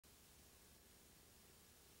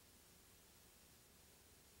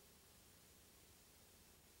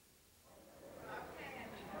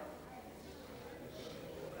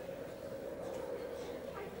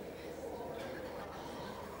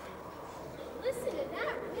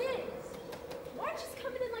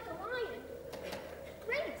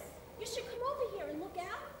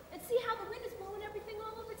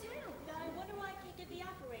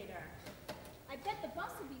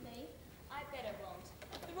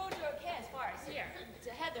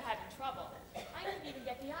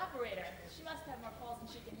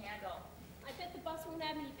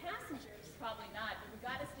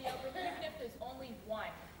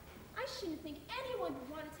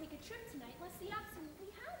the oxen.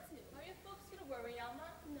 We had to. Are your folks gonna worry, Elma?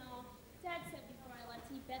 No. Dad said before I left,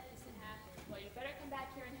 he bet this had happened. Well, you better come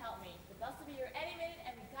back here and help me. The bus will be here any minute,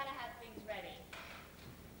 and we gotta have things ready.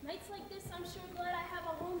 Nights like this, I'm sure glad I have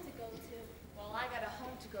a home to go to. Well, I got a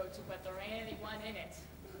home to go to, but there ain't anyone in it.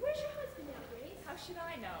 Where's your husband now, Grace? How should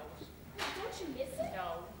I know? Don't you miss him?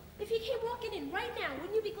 No. If he came walking in right now,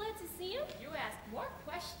 wouldn't you be glad to see him? You ask more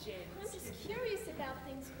questions. I'm just curious about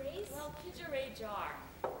things, Grace. Well, kids your age are.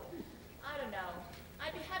 I don't know.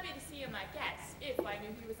 I'd be happy to see him, I guess, if I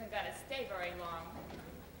knew he wasn't gonna stay very long.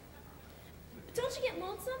 Don't you get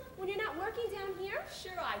lonesome when you're not working down here?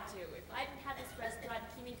 Sure I do. If I didn't have this restaurant to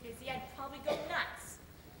keep me busy, I'd probably go nuts.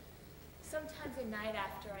 Sometimes at night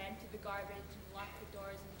after I empty the garbage and lock the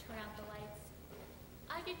doors and turn out the lights,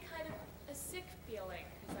 I get kind of a sick feeling,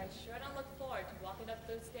 because I sure don't look forward to walking up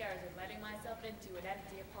those stairs and letting myself into an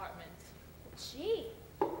empty apartment. Gee,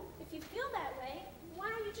 if you feel that way, why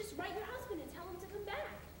don't you just write your husband and tell him to come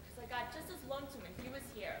back? Because I got just as lonesome when he was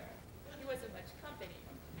here. He wasn't much company,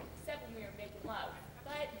 except when we were making love.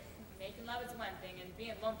 But making love is one thing, and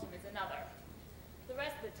being lonesome is another. The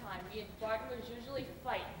rest of the time, me and Barton was usually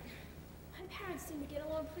fighting. My parents seem to get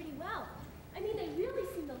along pretty well. I mean, they really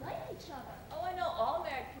seem to like each other. Oh, I know all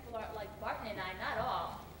married people aren't like Barton and I, not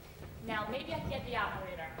all. Now, maybe I can get the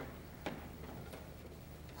operator.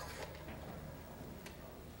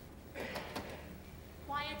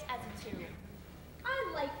 Quiet as a tube. I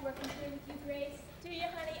like working here with you, Grace. Do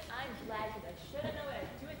you, honey? I'm glad, because I should have known what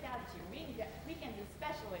I'd do without you. Weekends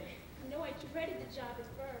especially. You know, I dreaded the job at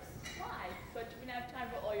first. Why? So you wouldn't have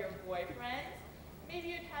time for all your boyfriends? Maybe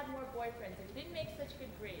you'd have more boyfriends if you didn't make such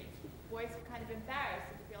good grades. Boys are kind of embarrassed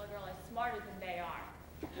if they feel a girl is smarter than they are.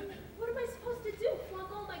 What am I supposed to do? Flunk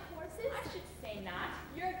all my courses? I should say not.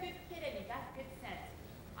 You're a good kid and you got good sense.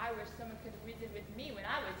 I wish someone could have reasoned with me when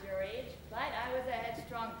I was your age, but I was a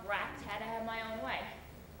headstrong brat, had to have my own way.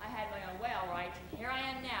 I had my own way, all right, and here I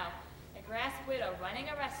am now, a grass widow running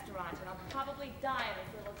a restaurant, and I'll probably die in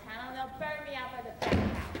this little town, and they'll bury me out by the back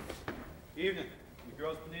house. Evening. You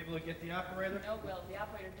girls been able to get the operator? No, Will, the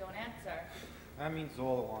operator don't answer. That means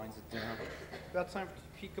all the lines are down. About time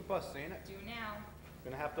for Topeka bus, ain't it? Do now.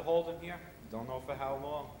 Gonna have to hold him here. Don't know for how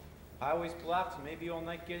long. Highway's blocked, maybe all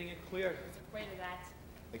night getting it cleared. I was afraid of that.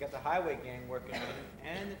 They got the highway gang working on it,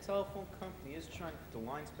 and the telephone company is trying to put the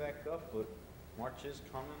lines back up, but March is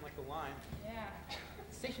coming like a line. Yeah.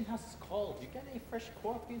 The station house is cold. You got any fresh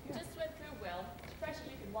coffee in here? Just went through, Will. Fresh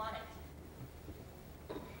as you could want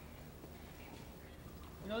it.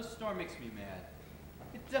 You know, this storm makes me mad.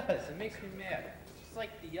 It does. It makes me mad. It's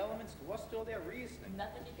like the elements lost all their reasoning.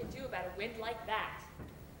 Nothing you can do about a wind like that.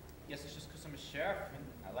 Guess it's just because I'm a sheriff and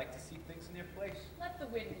I like to see things in their place. Let the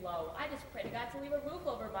wind blow. I just pray to God to leave a roof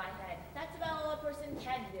over my head. That's about all a person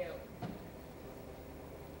can do.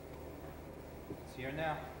 It's here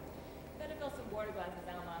now. Better fill some water glasses,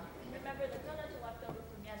 Alma. Remember, the donuts are left over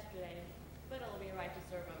from yesterday, but it'll be right to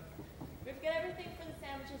serve them. We've got everything for the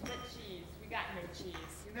sandwiches but cheese. We got no cheese.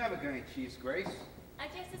 You never got any cheese, Grace. I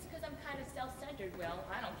guess it's because I'm kind of self-centered, Will.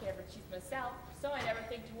 I don't care for cheese myself, so I never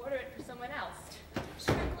think to order it for someone else.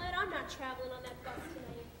 Sure glad I'm not traveling on that bus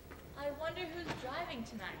tonight. I wonder who's driving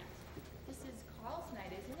tonight. This is Carl's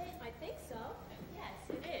night, isn't it? I think so. Yes,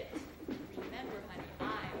 it is. Remember, honey,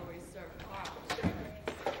 I always serve Carl.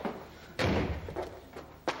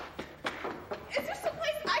 Is there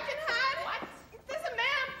someplace I can hide? What? There's a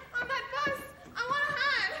man on that bus. I want to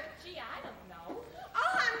hide. Gee, I don't know.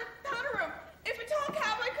 I'll hide in the powder room. If a tall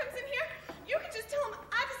cowboy comes in here, you can just tell him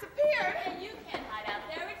I disappeared. Hey, you can't hide out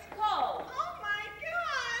there. It's cold. Oh my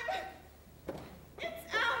God! It's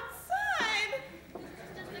outside. This is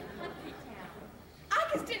just a country town. I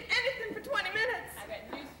can stand anything for 20 minutes. I got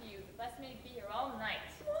news for you. The bus may be here all night.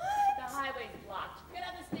 What? The highway's blocked. You're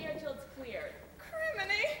gonna have to stay here until it's cleared.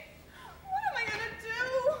 Criminy. What am I gonna do?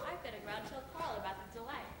 I better go out and tell Carl about the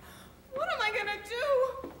delay. What am I gonna do?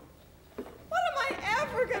 What am I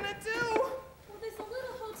ever gonna do? Well, there's a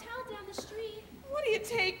little hotel down the street. What do you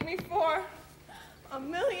take me for? A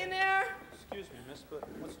millionaire? Excuse me, miss, but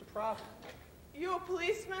what's the problem? You a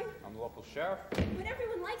policeman? I'm the local sheriff. But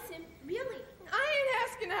everyone likes him, really. I ain't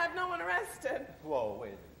asking to have no one arrested. Whoa,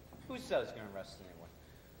 wait. Who said I was going to arrest anyone?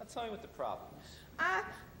 Now tell me what the problem is. I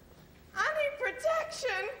need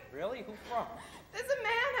protection. Really? Who from? There's a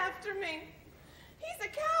man after me. He's a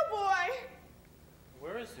cowboy.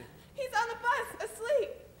 Where is he? He's on the bus,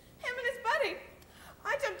 asleep. Him and his buddy.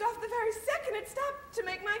 I jumped off the very second it stopped to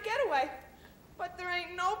make my getaway. But there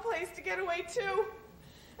ain't no place to get away to.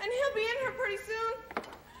 And he'll be in here pretty soon.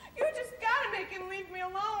 You just gotta make him leave me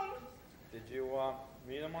alone. Did you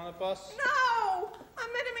meet him on the bus? No! I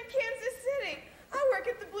met him in Kansas City. I work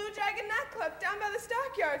at the Blue Dragon nightclub the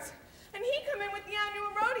stockyards, and he come in with the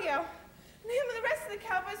annual rodeo. And him and the rest of the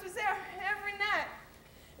cowboys was there every night.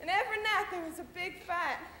 And every night there was a big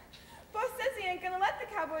fight. Boss says he ain't gonna let the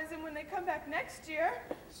cowboys in when they come back next year.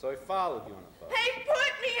 So he followed you on the bus. He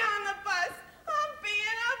put me on the bus. I'm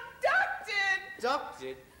being abducted.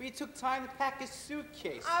 Abducted? But you took time to pack his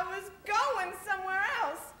suitcase. I was going somewhere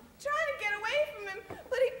else, trying to get away from him,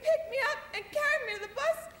 but he picked me up and carried me to the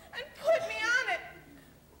bus and put me on it.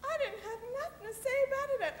 I didn't have nothing to say about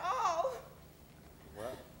it at all.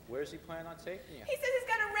 Well, where's he planning on taking you? He says he's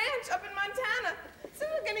got a ranch up in Montana. So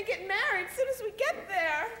we're gonna get married as soon as we get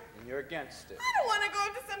there. And you're against it. I don't want to go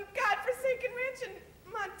to some godforsaken ranch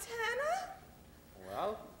in Montana.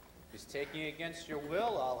 Well, if he's taking you against your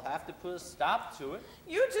will, I'll have to put a stop to it.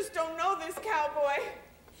 You just don't know this cowboy.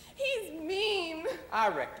 He's mean. I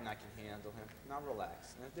reckon I can handle him. Now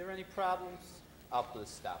relax. And if there are any problems, I'll put a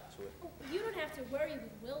stop to it. Oh, you don't have to worry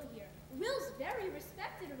with Will here. Will's very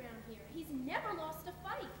respected around here. He's never lost a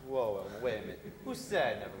fight. Whoa, wait a minute. Who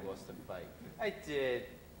said I never lost a fight? I did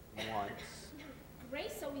once.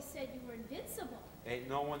 Grace always said you were invincible. Ain't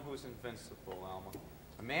no one who's invincible, Alma.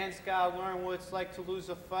 A man's gotta learn what it's like to lose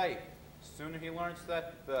a fight. The sooner he learns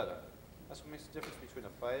that, the better. That's what makes the difference between a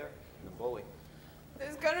fighter and a bully.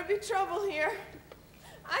 There's gonna be trouble here.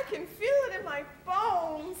 I can feel it in my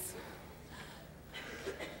bones.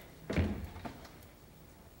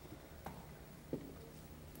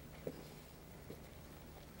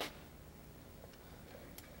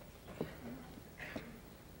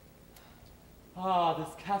 Ah,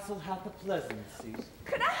 this castle hath a pleasant seat.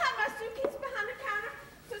 Could I have my suitcase behind the counter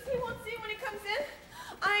so he won't see it when he comes in?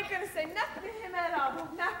 I ain't gonna say nothing to him at all.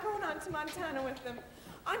 I'm not going on to Montana with him.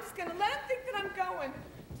 I'm just gonna let him think that I'm going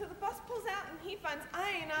till the bus pulls out and he finds I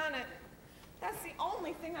ain't on it. That's the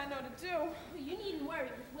only thing I know to do. Well, you needn't worry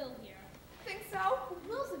with Will here. Think so?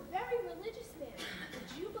 Will's a very religious man.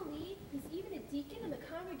 Would you believe he's even a deacon in the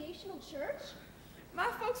Congregational Church? My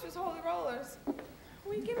folks was holy rollers.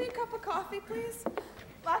 Will you give me a cup of coffee, please?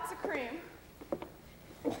 Lots of cream.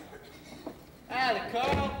 Howdy,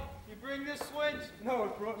 Carl. You bring this switch? No,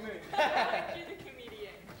 it brought me. You're the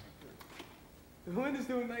comedian. The wind is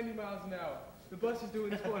doing 90 miles an hour. The bus is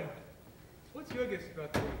doing 20. What's your guess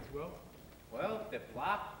about the roads, Will? Well, they're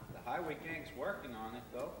blocked. The highway gang's working on it,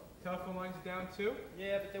 though. Telephone lines down too?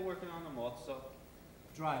 Yeah, but they're working on them also.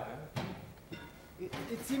 Driver,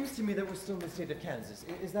 it seems to me that we're still in the state of Kansas.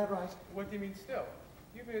 Is that right? What do you mean still?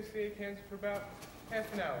 You've been in the state of Kansas for about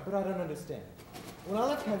half an hour. But I don't understand. When I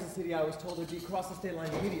left Kansas City, I was told I'd be across the state line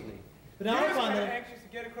immediately. But You now I was find kind of that... anxious to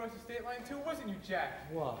get across the state line too, wasn't you,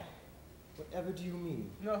 Jack? Why? Whatever do you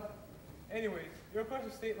mean? Nothing. Anyways, you're across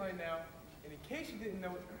the state line now, and in case you didn't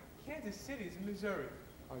know it, Kansas City is in Missouri.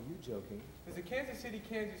 Are you joking? There's a Kansas City,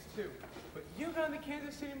 Kansas too. But you've gone to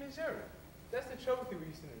Kansas City, Missouri. That's the trouble with you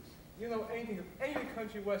Easterners. You don't know anything of any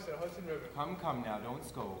country west of the Hudson River. Come now, don't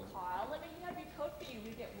scold. Carl, let me have your coat for you.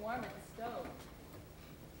 We get warm at the stove.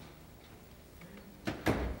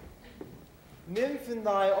 Nymph in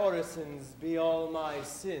thy orisons be all my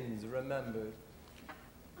sins remembered.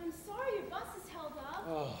 I'm sorry your bus is held up.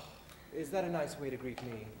 Oh, is that a nice way to greet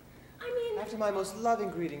me? I mean, After my most loving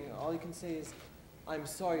greeting, all you can say is, I'm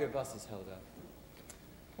sorry your bus is held up.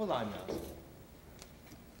 Well, I'm not.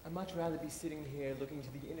 I'd much rather be sitting here looking into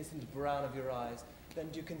the innocent brown of your eyes than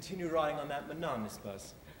to continue riding on that monotonous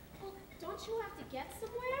bus. well, don't you have to get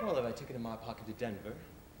somewhere? Well, if I took it in my pocket to Denver.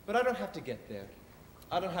 But I don't have to get there.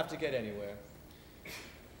 I don't have to get anywhere.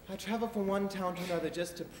 I travel from one town to another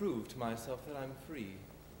just to prove to myself that I'm free.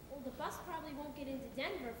 Well, the bus probably won't get into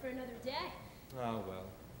Denver for another day. Ah, well.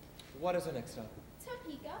 What is our next stop?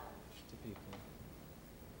 Topeka. Topeka.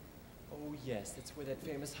 Oh, yes, that's where that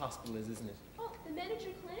famous hospital is, isn't it? Oh, the Manager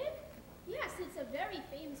Clinic? Yes, it's a very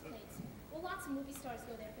famous place. Well, lots of movie stars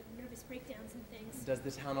go there for the nervous breakdowns and things. Does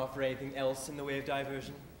the town offer anything else in the way of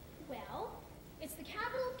diversion? Well, it's the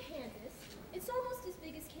capital of Kansas. It's almost as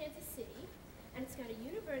big as Kansas City. And it's got a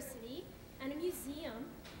university and a museum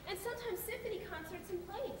and sometimes symphony concerts and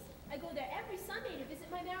plays. I go there every Sunday to visit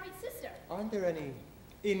my married sister. Aren't there any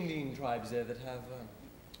Indian tribes there that have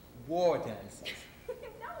war dances?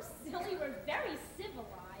 No, silly, we're very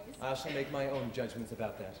civilized. I shall make my own judgments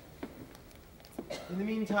about that. In the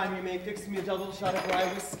meantime, you may fix me a double shot of rye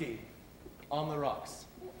whiskey on the rocks.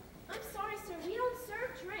 Well, I'm sorry, sir, we don't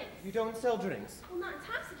serve drinks. You don't sell drinks? Well, not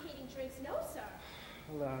intoxicating drinks, no, sir.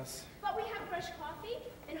 Alas. But we have fresh coffee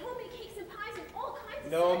and homemade cakes and pies and all kinds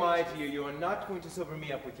of No, my sandwiches. dear, you are not going to sober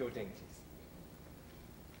me up with your dainties.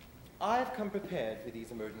 I've come prepared for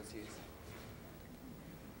these emergencies.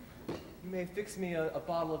 You may fix me a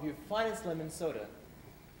bottle of your finest lemon soda.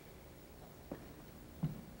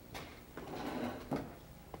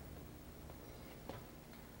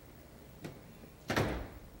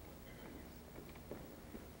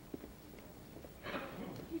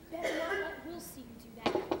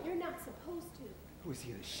 Was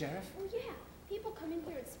he the sheriff? Oh yeah, people come in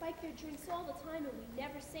here and spike their drinks all the time and we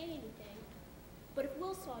never say anything. But if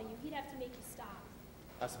Will saw you, he'd have to make you stop.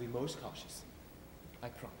 I shall be most cautious. I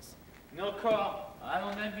promise. No, Carl, I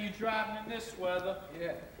don't envy you driving in this weather.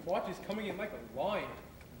 Yeah, watch is coming in like a lion.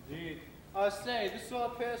 Indeed. Say, this is all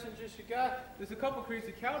the passengers you got? There's a couple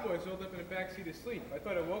crazy cowboys rolled up in the back seat asleep. I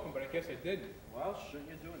thought I'd welcome, but I guess I didn't. Well, shouldn't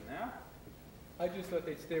you do it now? I just thought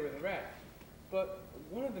they'd stay where they're at. But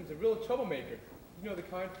one of them's a real troublemaker. You know the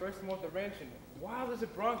kind, first from off the ranch and wild as a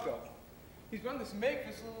bronco. He's run this make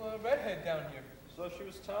this little redhead down here. So she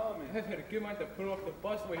was telling me. I've had a good mind to put him off the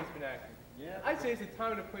bus the way he's been acting. Yeah. I'd say it's a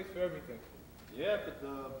time and a place for everything. Yeah, but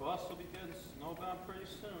the bus will be getting snowbound pretty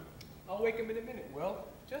soon. I'll wake him in a minute, Will.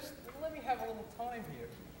 Just let me have a little time here.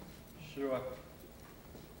 Sure.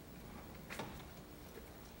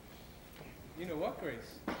 You know what,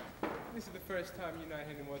 Grace? This is the first time you and I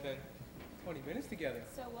had more than 20 minutes together.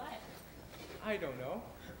 So what? I don't know.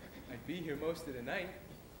 I'd be here most of the night,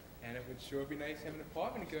 and it would sure be nice to have an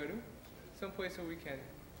apartment to go to. Someplace where we can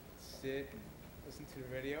sit and listen to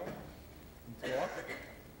the radio and talk.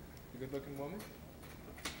 A good-looking woman.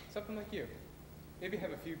 Something like you. Maybe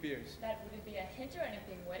have a few beers. That wouldn't be a hint or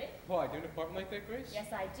anything, would it? Why, do an apartment like that, Grace?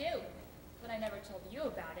 Yes, I do. But I never told you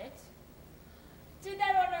about it. Did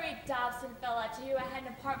that ornery Dobson fella tell you I had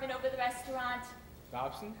an apartment over the restaurant?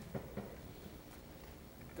 Dobson?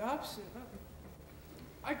 Dobson?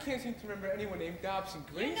 I can't seem to remember anyone named Dobson,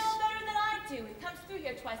 Grace. You know better than I do. He comes through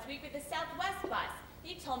here twice a week with the Southwest bus.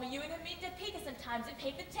 He told me you and him meet in Topeka sometimes and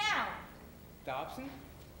pay the town. Dobson?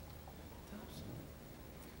 Dobson?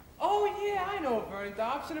 Oh, yeah, I know Vern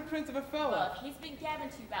Dobson, a prince of a Well, fella. if he's been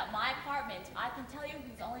gabbing to you about my apartment, I can tell you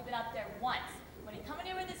he's only been up there once. When he come in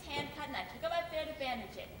here with his hand cut and I took him up there to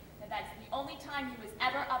bandage it. And that's the only time he was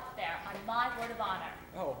ever up there, on my word of honor.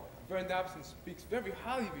 Oh, Vern Dobson speaks very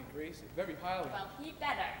highly of you, Grace. Very highly. Well, he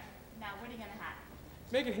better. Now, what are you gonna have?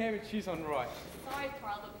 Make it ham and cheese on rye. Sorry,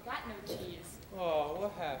 Carl, but we got no cheese. Oh,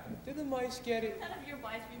 what happened? Did the mice get it? None of your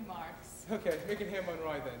wise remarks. Okay, make it ham on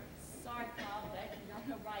rye then. Sorry, Carl, but you don't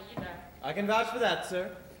know right either. I can vouch for that,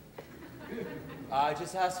 sir. I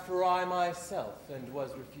just asked for rye myself and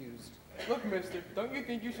was refused. Look, mister, don't you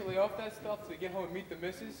think you should lay off that stuff to get home and meet the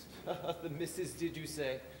missus? The missus, did you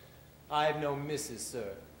say? I have no missus,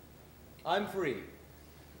 sir. I'm free.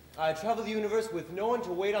 I travel the universe with no one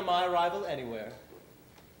to wait on my arrival anywhere.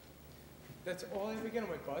 That's all I ever get on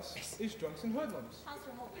my bus is drunks and hoodlums. How's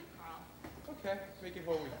your whole week, Carl? Okay, make it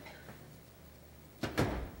whole week.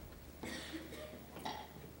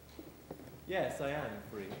 Yes, I am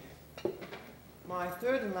free. My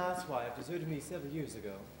third and last wife deserted me several years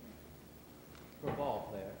ago. For a ball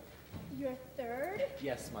player. Your third?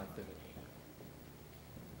 Yes, my third.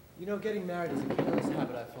 You know, getting married is a careless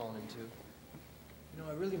habit I've fallen into. You know,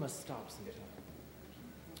 I really must stop sometime.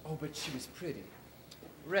 Oh, but she was pretty.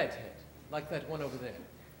 Redhead, like that one over there.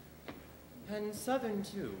 And Southern,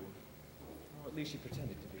 too. Or at least she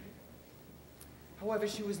pretended to be. However,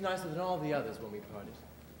 she was nicer than all the others when we parted.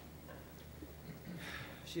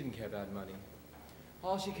 She didn't care about money.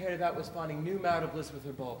 All she cared about was finding new marital bliss with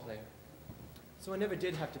her ball player. So I never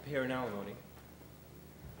did have to pay her an alimony.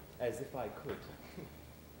 As if I could.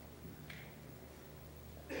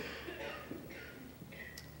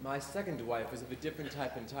 My second wife was of a different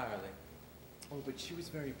type entirely. Oh, but she was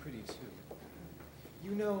very pretty, too.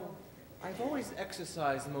 You know, I've always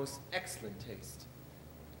exercised the most excellent taste,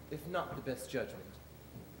 if not the best judgment.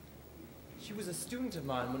 She was a student of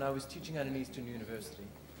mine when I was teaching at an Eastern university.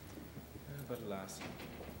 But alas,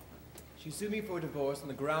 she sued me for a divorce on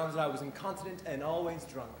the grounds that I was incontinent and always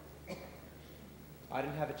drunk. I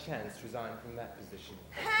didn't have a chance to resign from that position.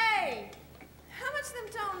 Hey! How much them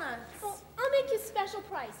donuts? Oh, I'll make you special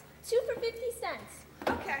price. 2 for 50 cents.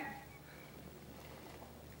 Okay.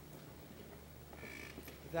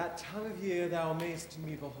 That time of year thou mayst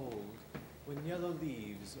me behold, when yellow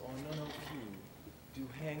leaves or none of hue do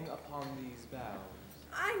hang upon these boughs.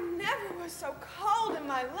 I never was so cold in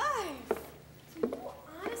my life. Do you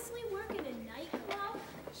honestly work in a nightclub?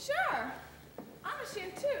 Sure. I'm a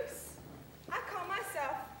chanteuse. I call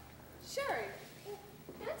myself Sherry. Well,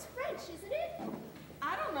 that's French, isn't it?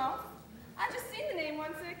 I don't know. I just seen the name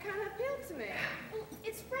once and it kind of appealed to me. Well,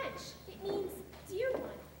 it's French. It means dear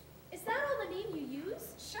one. Is that all the name you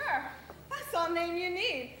use? Sure. That's all name you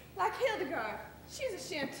need. Like Hildegard. She's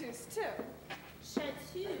a chanteuse, too.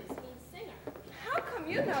 Chanteuse means singer. How come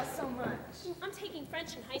you know so much? I'm taking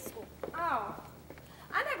French in high school. Oh.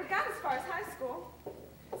 I never got as far as high school.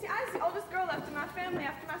 See, I was the oldest girl left in my family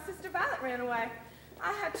after my sister Violet ran away.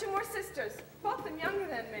 I had 2 more sisters, both of them younger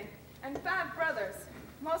than me, and 5 brothers,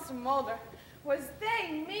 most of them older. Was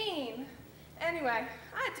they mean? Anyway,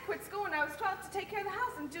 I had to quit school when I was 12 to take care of the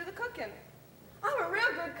house and do the cooking. I'm a real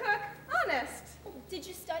good cook, honest. Did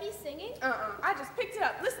you study singing? I just picked it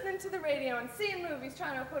up, listening to the radio and seeing movies,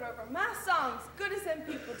 trying to put over my songs, good as them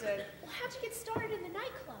people did. Well, how'd you get started in the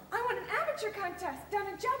nightclub? I won an amateur contest down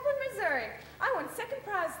in Joplin, Missouri. I won second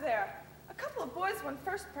prize there. A couple of boys won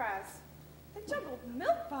first prize. They juggled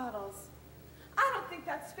milk bottles. I don't think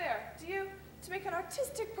that's fair, do you? To make an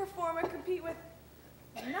artistic performer compete with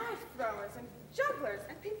knife throwers and jugglers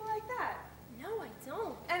and people like that. No, I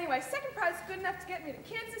don't. Anyway, second prize was good enough to get me to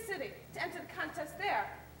Kansas City to enter the contest there.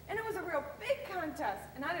 And it was a real big contest,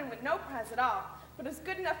 and I didn't win no prize at all. But it was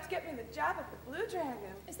good enough to get me the job at the Blue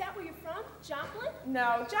Dragon. Is that where you're from? Joplin?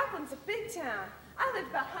 No, Joplin's a big town. I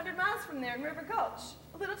lived about 100 miles from there in River Gulch,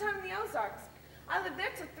 a little town in the Ozarks. I lived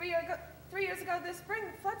there till 3 years ago this spring.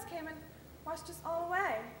 The floods came and washed us all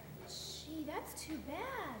away. Gee, that's too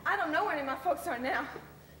bad. I don't know where any of my folks are now,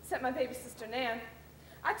 except my baby sister Nan.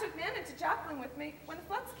 I took Nan into Joplin with me when the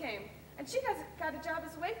floods came, and she got a job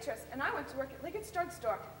as a waitress, and I went to work at Liggett's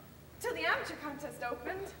drugstore till the amateur contest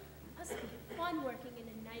opened. Must be fun working in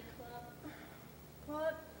a nightclub. Well,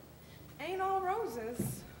 it ain't all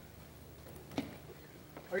roses.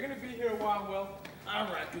 Are you going to be here a while, Will? I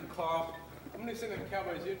reckon, Carl. I'm going to send them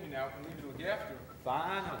cowboys in here now and leave you to look after them.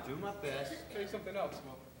 Fine, I'll do my best. Tell you something else,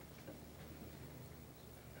 Will.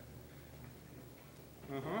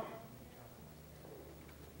 Uh-huh.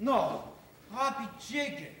 No, I'll be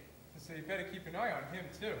jigging. So you better keep an eye on him,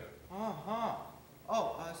 too. Uh-huh.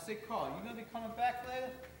 Oh, say, Carl, you gonna be coming back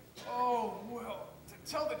later? Oh, well, to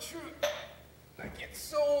tell the truth, I get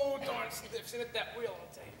so darn stiff sitting at that wheel all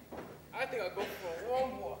day. I think I'll go for a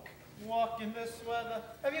long walk. Walk in this weather?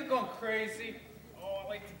 Have you gone crazy? Oh, I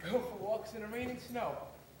like to go for walks in the rain and snow.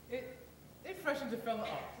 It freshens a fella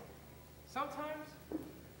up. Sometimes,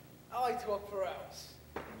 I like to walk for hours.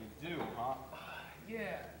 You do, huh?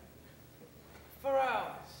 Yeah, for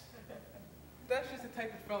hours. That's just the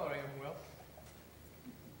type of fella I am, Will.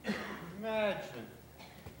 Imagine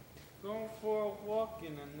going for a walk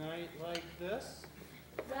in a night like this.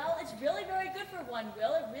 Well, it's really very good for one,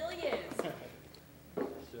 Will. It really is.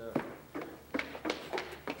 Sure.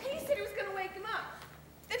 He said he was going to wake him up.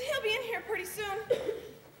 That he'll be in here pretty soon.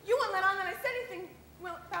 You won't let on that I said anything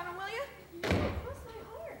about him, will you? No, cross my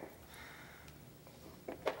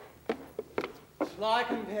heart. Shall I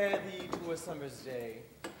compare thee to a summer's day?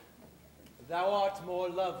 Thou art more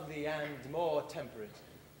lovely and more temperate.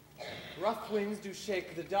 Rough winds do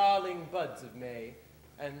shake the darling buds of May,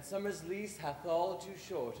 and summer's lease hath all too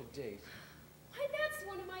short a date. Why, that's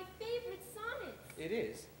one of my favorite sonnets. It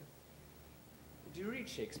is. Do you read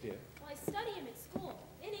Shakespeare? Well, I study him at school,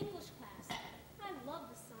 in English class. I love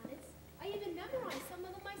the sonnets. I even memorized some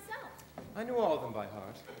of them myself. I knew all of them by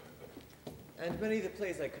heart, and many of the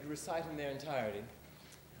plays I could recite in their entirety.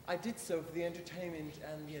 I did so for the entertainment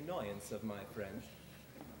and the annoyance of my friends.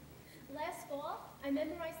 Last fall, I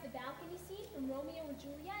memorized the balcony scene from Romeo and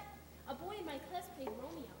Juliet. A boy in my class played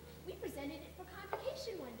Romeo. We presented it for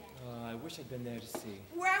convocation one day. I wish I'd been there to see.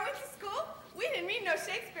 Where I went to school, we didn't read no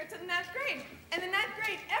Shakespeare till the 9th grade. And in the 9th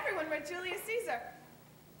grade, everyone read Julius Caesar.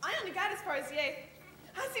 I only got as far as the 8th.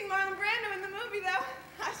 I seen Marlon Brando in the movie, though.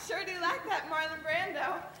 I sure do like that Marlon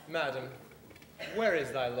Brando. Madam, where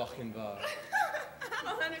is thy Lochinvar? I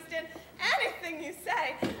don't understand anything you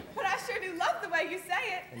say, but I sure do love the way you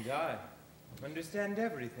say it. And I understand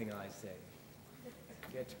everything I say,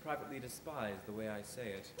 yet privately despise the way I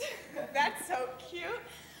say it. That's so cute.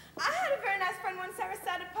 I had a very nice friend once that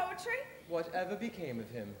recited poetry. Whatever became of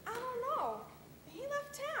him? I don't know. He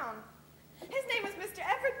left town. His name was Mr.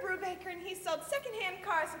 Everett Brubaker, and he sold second-hand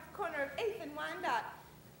cars at the corner of 8th and Wyandotte.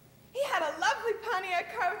 He had a lovely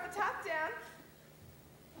Pontiac car with the top down.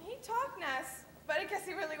 He talked nice, but I guess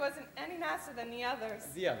he really wasn't any nicer than the others.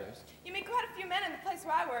 The others? You meet quite a few men in the place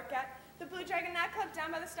where I work at, the Blue Dragon nightclub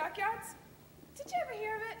down by the stockyards. Did you ever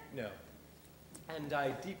hear of it? No. And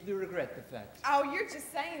I deeply regret the fact. Oh, you're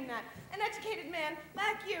just saying that. An educated man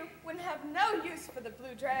like you wouldn't have no use for the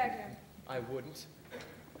Blue Dragon. I wouldn't.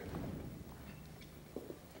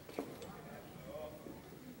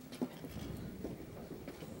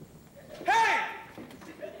 Hey!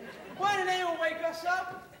 Why didn't anyone wake us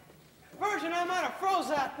up? Virgin, I might have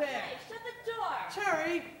froze out there. Hey, shut the door!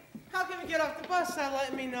 Cherry, how can we get off the bus without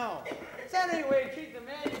letting me know? Is that any way to treat the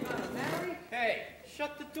man you're gonna marry? Hey,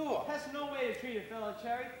 shut the door. That's no way to treat a fellow,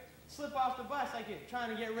 Cherry. Slip off the bus like you're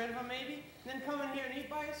trying to get rid of him, maybe, then come in here and eat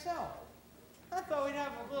by yourself. I thought we'd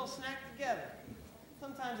have a little snack together.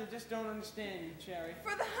 Sometimes I just don't understand you, Cherry.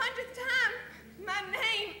 For the 100th time, my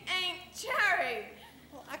name ain't Cherry.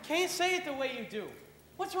 Well, I can't say it the way you do.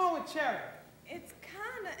 What's wrong with Cherry? It's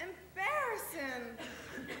kinda embarrassing. embarrassing.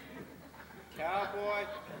 Cowboy,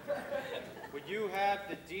 would you have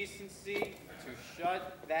the decency to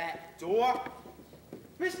shut that door?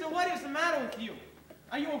 Mister, what is the matter with you?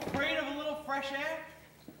 Are you afraid of a little fresh air?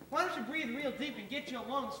 Why don't you breathe real deep and get your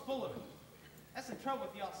lungs full of it? That's the trouble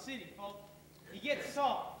with y'all city folk. You get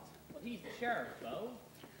soft. Well, he's the sheriff, Bo.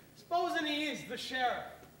 Supposing he is the sheriff.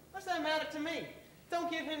 What's that matter to me?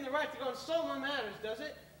 Don't give him the right to go and solve my matters, does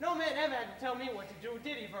it? No man ever had to tell me what to do,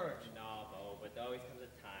 did he, Verge? No, Bo, but there always comes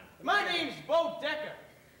a time. My name's Bo Decker.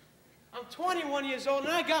 I'm 21 years old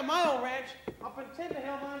and I got my own ranch up in Timber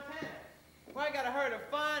Hill, Montana, where I got a herd of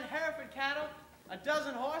fine Hereford cattle, a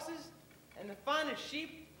dozen horses, and the finest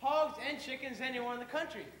sheep, hogs, and chickens anywhere in the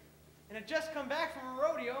country. And I just come back from a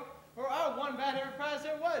rodeo where I won about every prize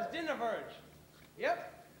there was, didn't I, Verge?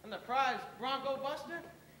 Yep, I'm the prize bronco buster,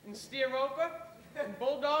 and steer roper, and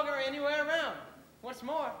bulldogger anywhere around. What's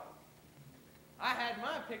more, I had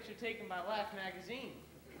my picture taken by Life magazine.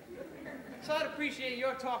 So I'd appreciate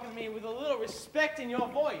your talking to me with a little respect in your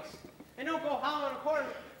voice. And don't go hollering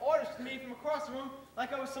orders to me from across the room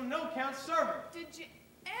like I was some no-count servant. Did you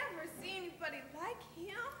ever see anybody like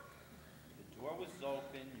him? The door was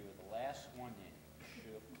open, you were the last one in. You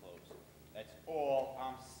should have closed it. That's all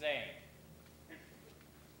I'm saying.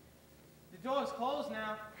 The door's closed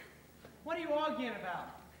now. What are you arguing about?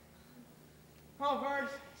 Oh, Verge,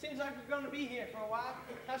 seems like we're going to be here for a while.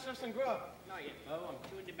 Have some grub. Not yet, Bo. I'm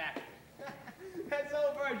chewing tobacco. That's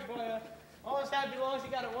old Verge for you. Always happy as long as he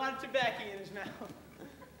got a wad of tobacco in his mouth.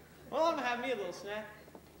 Well, I'm going to have me a little snack.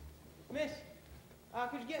 Miss,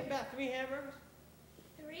 could you get about 3 hamburgers?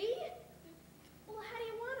 3? Well, how do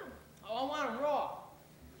you want them? Oh, I want them raw.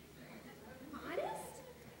 Honest?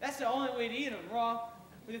 That's the only way to eat them, raw.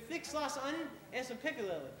 With a thick slice of onion and some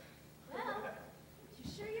piccalilli. Well,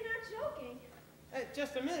 you sure you're not joking? Hey,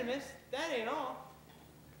 just a minute, miss. That ain't all.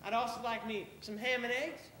 I'd also like me some ham and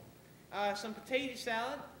eggs, some potato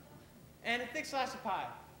salad, and a thick slice of pie.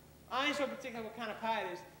 I ain't so particular what kind of pie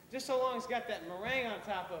it is, just so long as it's got that meringue on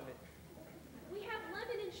top of it. We have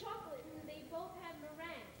lemon and chocolate, and they both have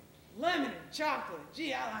meringue. Lemon and chocolate.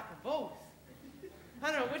 Gee, I like them both.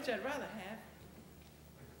 I don't know which I'd rather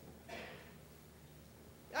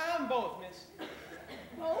have. I'm both, miss.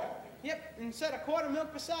 Both? Yep, and set a quart of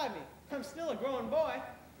milk beside me. I'm still a growing boy.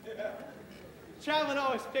 Traveling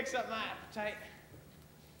always picks up my appetite.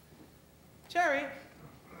 Cherry,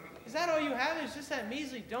 is that all you have? Is just that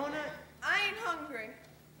measly donut? I ain't hungry.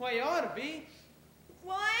 Well, you ought to be.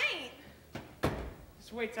 Well, I ain't.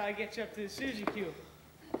 Just wait till I get you up to the Suzy Q.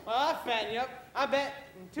 Well, I'll fatten you up. I bet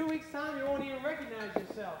in 2 weeks' time you won't even recognize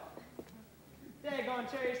yourself.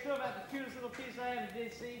 Daggone, Cherry, you still about the cutest little piece I ever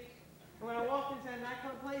did see. And when I walked into that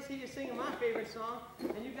nightclub place, he was singing my favorite song,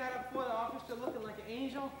 and you got up before the orchestra looking like an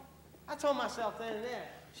angel. I told myself then and there,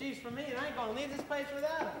 she's for me, and I ain't gonna leave this place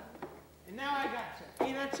without her. And now I got you.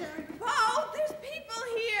 Ain't that, Cherry? Bo, there's people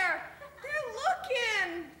here. They're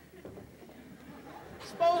looking.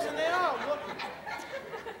 Supposing they are looking.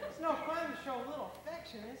 It's no crime to show a little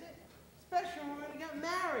affection, is it? Especially when we're gonna get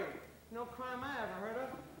married. No crime I ever heard of.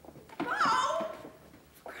 Bo!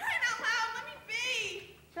 For crying out loud, let me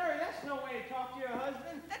be. Cherry, that's no way to talk to your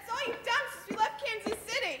husband. That's all you've done since we left Kansas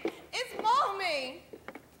City. It's maul me.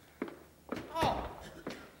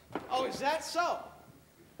 Oh, is that so?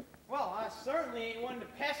 Well, I certainly ain't one to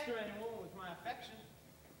pester anyone with my affection.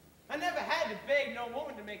 I never had to beg no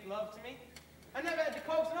woman to make love to me. I never had to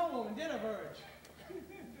coax no woman, did I, Verge?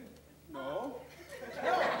 No.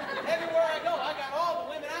 No, everywhere I go, I got all the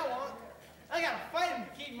women I want. I gotta fight them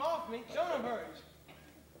to keep them off me, don't I, Verge?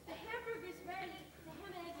 The hamburger's ready. The ham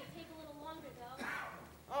and eggs will take a little longer, though.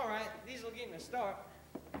 All right, these will give me a start.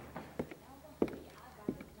 Oh, I'm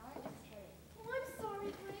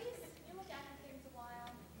sorry, Grace. You look after things a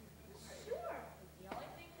while. Sure. The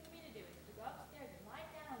only thing for me to do is to go upstairs and lie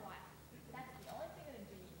down a while. That's the only thing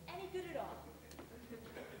that'll do me any good at all.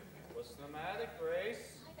 What's the matter,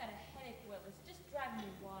 Grace? I got a headache, Will. It's just driving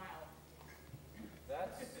me wild.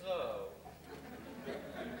 That's so.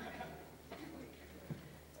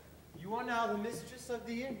 You are now the mistress of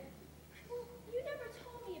the inn. Well, you never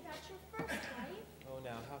told me about your first wife. Oh,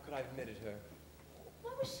 now, how could I have omitted her?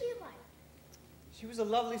 What was she like? She was the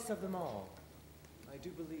loveliest of them all. I do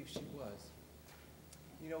believe she was.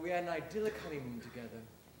 You know, we had an idyllic honeymoon together.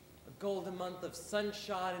 A golden month of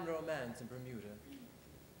sunshine and romance in Bermuda.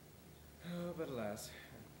 Oh, but alas.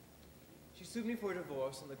 She sued me for a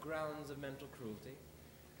divorce on the grounds of mental cruelty,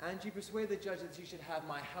 and she persuaded the judge that she should have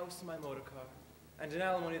my house and my motor car, and an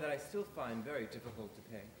alimony that I still find very difficult to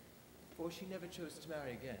pay, for she never chose to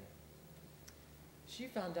marry again. She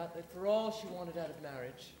found out that for all she wanted out of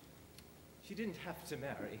marriage, she didn't have to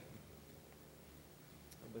marry.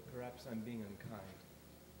 but perhaps I'm being unkind.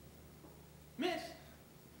 Miss,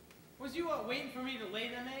 was you waiting for me to lay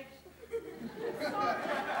them eggs?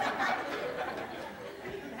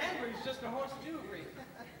 Hangry is just a horse jewelry.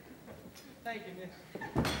 Thank you, miss.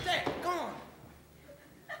 Say, go on.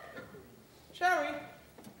 Cherry?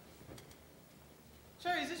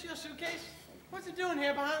 Cherry, is this your suitcase? What's it doing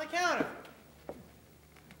here behind the counter?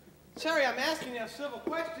 Cherry, I'm asking you a civil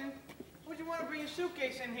question. What'd you want to bring your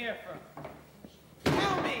suitcase in here for?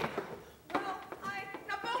 Tell me! Well,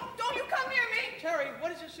 now, don't you come near me! Cherry,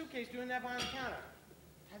 what is your suitcase doing there behind the counter?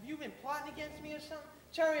 Have you been plotting against me or something?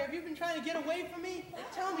 Cherry, have you been trying to get away from me?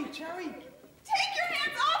 Tell me, Cherry. Take your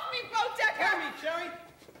hands off me, Bo Decker! Tell me, Cherry.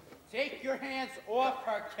 Take your hands off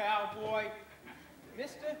her, cowboy.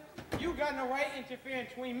 Mister, you got no right interfering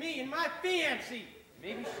between me and my fiancée.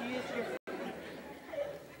 Maybe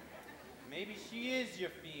she is your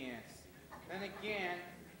fiancée. Then again,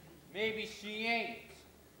 maybe she ain't.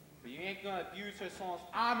 But you ain't gonna abuse her so long as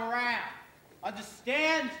I'm around.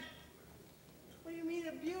 Understand? What do you mean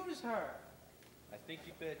abuse her? I think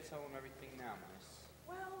you better tell him everything now, miss.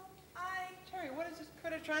 Well, Cherry, what is this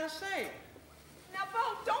critter trying to say? Now,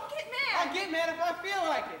 Bo, don't get mad! I'll get mad if I feel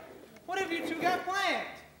like it. What have you two got planned?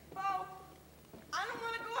 Bo, I don't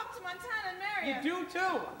want to go up to Montana and marry You him. do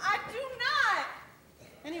too. I do not!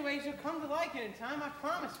 Anyways, you'll come to like it in time. I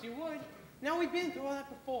promised you would. Now, we've been through all that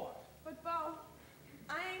before. But, Bo,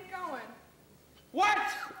 I ain't going. What?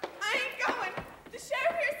 I ain't going. The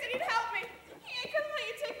sheriff here said he'd help me. He ain't gonna let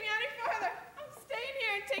you take me any further. I'm staying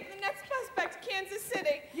here and taking the next bus back to Kansas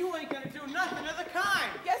City. You ain't gonna do nothing of the kind.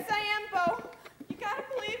 Yes, I am, Bo. You gotta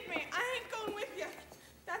believe me. I ain't going with you.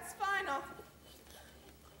 That's final.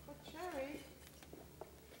 But, Cherry,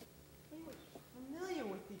 we were familiar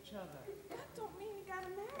with each other. That don't mean you gotta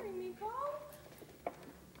marry me, Bo.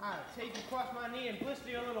 I'll take you across my knee and blister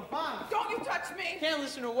your little bottom. Don't you touch me! Can't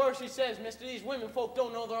listen to a word she says, mister. These women folk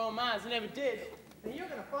don't know their own minds. They never did. And you're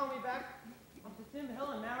gonna follow me back up to Timber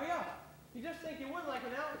Hill and marry up. You just think you would like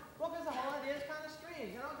it now? Well, because the whole idea is kind of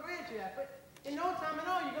strange, and I'll grant you that. But in no time at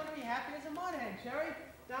all, you're gonna be happy as a mudhead, Cherry.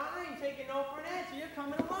 Down there, you taking no for an answer. You're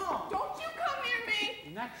coming along. Don't you come near me!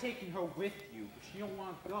 You're not taking her with you, but she don't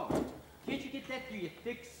want to go. Can't you get that through your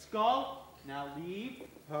thick skull? Now leave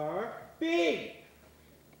her be.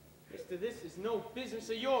 Mister, this is no business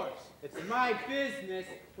of yours. It's my business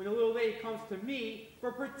when a little lady comes to me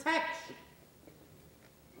for protection.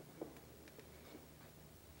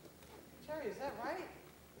 Cherry, is that right?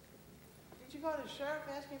 Did you go to the sheriff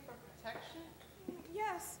asking for protection?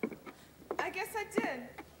 Yes. I guess I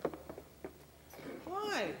did.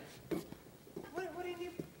 Why? What do you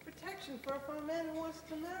need protection for from a man who wants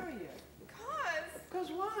to marry you? Cause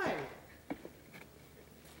Why?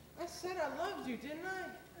 I said I loved you, didn't I?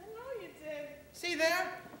 I know you did. See there?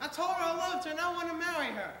 I told her I loved her and I want to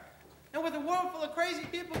marry her. And with a world full of crazy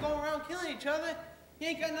people going around killing each other, you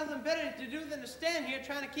ain't got nothing better to do than to stand here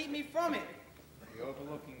trying to keep me from it. You're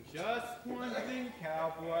overlooking just one thing,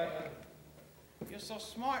 cowboy. You're so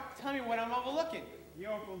smart. Tell me what I'm overlooking.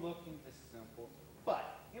 You're overlooking a simple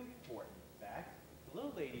but important fact. The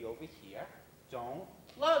little lady over here don't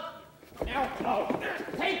love you. Now, Bo,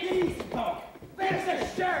 take it easy, Bo. There's the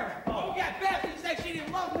sheriff, Bo. Yeah, Beth said she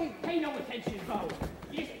didn't love me. Pay no attention, Bo.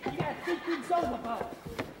 You gotta think things over, Bo.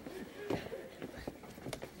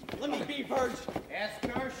 Let me be, Virg. Ask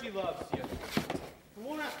her she loves you. I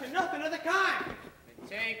won't ask her nothing of the kind. And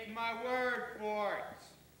take my word for it.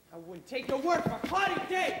 I wouldn't take your word for Claudie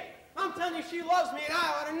Day. I'm telling you she loves me and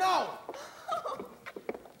I ought to know.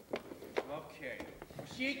 Okay.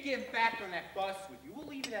 If she ain't getting back on that bus with you, we'll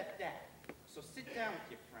leave it at that. So sit down with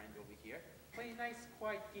your friend over here. Play a nice,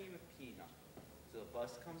 quiet game of Peanut. Till the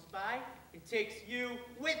bus comes by and takes you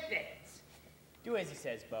with it. Do as he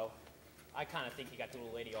says, Bo. I kind of think you got the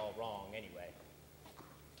little lady all wrong anyway.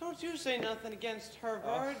 Don't you say nothing against her,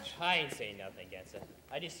 Virg. I ain't saying nothing against her.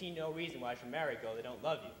 I just see no reason why I should marry a girl that don't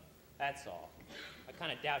love you. That's all. I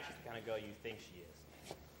kind of doubt she's the kind of girl you think she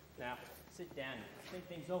is. Now, sit down and think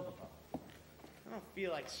things over, Bo. I don't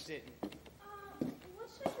feel like sitting. What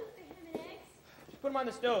should I do with the ham and eggs? Just put them on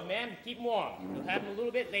the stove, ma'am. Keep them warm. You'll have them a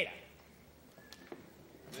little bit later.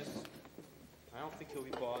 Miss, I don't think he'll be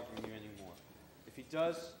bothering you anymore. If he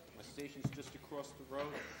does, my station's just across the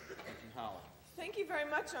road. You can holler. Thank you very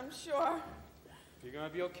much, I'm sure. You gonna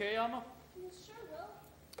be okay, Alma? You sure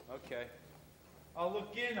will. Okay. I'll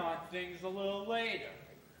look in on things a little later.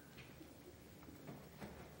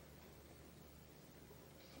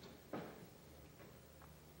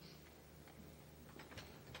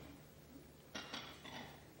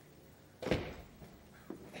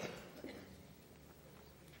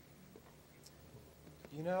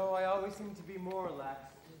 You know, I always seem to be more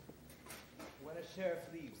relaxed sheriff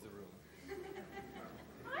leaves the room.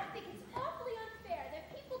 I think it's awfully unfair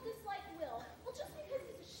that people dislike Will, well, just because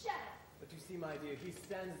he's a sheriff. But you see, my dear, he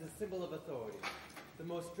stands as a symbol of authority, the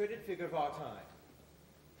most dreaded figure of our time.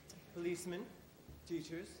 Policemen,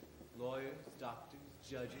 teachers, lawyers, doctors,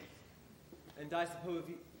 judges, and I suppose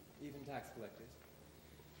even tax collectors.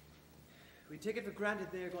 We take it for granted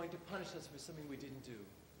they are going to punish us for something we didn't do.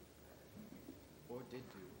 Or did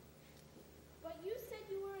do. But you said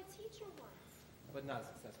you were a teacher once. But not a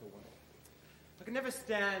successful one. I could never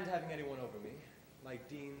stand having anyone over me, like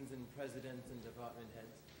deans and presidents and department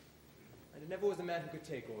heads. And I never was a man who could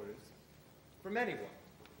take orders from anyone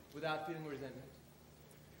without feeling resentment.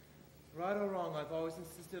 Right or wrong, I've always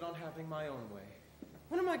insisted on having my own way.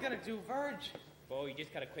 What am I gonna do, Verge? Bo, you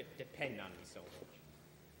just gotta quit depending on me so much.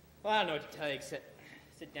 Well, I don't know what to tell you except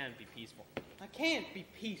sit down and be peaceful. I can't be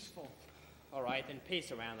peaceful. All right, then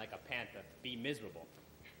pace around like a panther. Be miserable.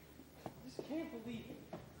 I just can't believe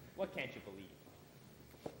it. What can't you believe?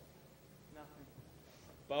 Nothing.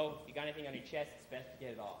 Bo, if you got anything on your chest, it's best to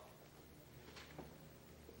get it off.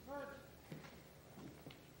 Verge.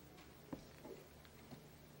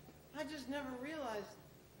 I just never realized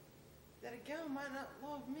that a gal might not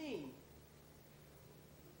love me.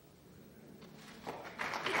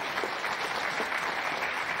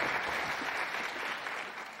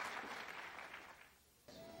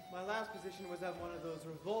 My last position was at one of those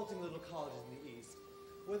revolting little colleges in the East,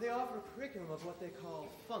 where they offer a curriculum of what they call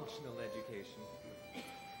functional education.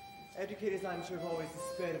 Educators, I'm sure, have always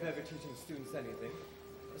despaired of ever teaching students anything,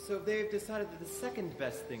 so they've decided that the second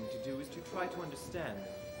best thing to do is to try to understand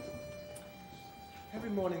them. Every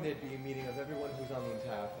morning there'd be a meeting of everyone who's on the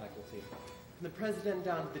entire faculty, from the president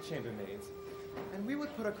down to the chambermaids, and we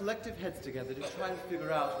would put our collective heads together to try to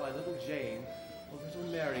figure out why little Jane or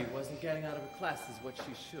little Mary wasn't getting out of her classes what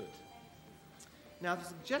she should. Now, the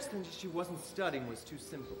suggestion that she wasn't studying was too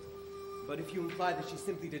simple, but if you implied that she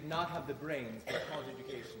simply did not have the brains for a college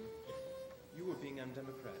education, you were being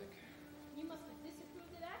undemocratic. You must have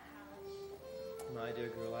disapproved of that college. My dear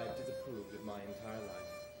girl, I've disapproved of my entire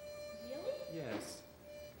life. Really? Yes,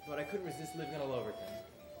 but I couldn't resist living it all over again.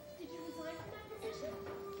 Did you resign from that position?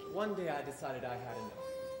 One day I decided I had enough.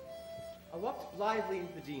 I walked blithely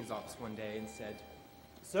into the dean's office one day and said,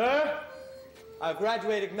 "Sir, I've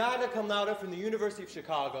graduated magna cum laude from the University of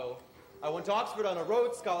Chicago. I went to Oxford on a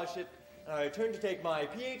Rhodes Scholarship, and I returned to take my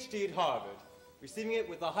PhD at Harvard, receiving it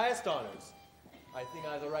with the highest honors. I think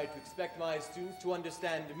I have the right to expect my students to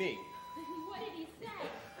understand me." What did he say?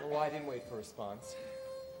 Oh, I didn't wait for a response.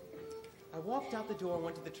 I walked out the door and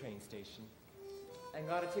went to the train station and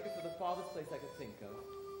got a ticket for the farthest place I could think of,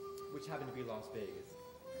 which happened to be Las Vegas.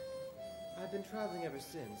 I've been traveling ever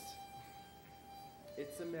since.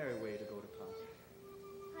 It's a merry way to go to pot.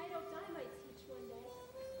 I hoped I might teach one day.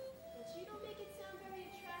 But you don't make it sound very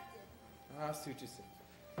attractive. Ah, suit yourself.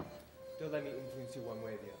 Don't let me influence you one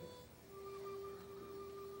way or the other.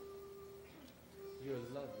 You're a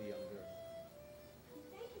lovely young girl.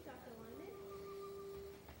 Thank you, Dr. Lyman.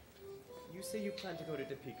 You say you plan to go to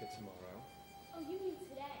Topeka tomorrow. Oh, you mean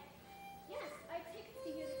today? Yes, I have tickets to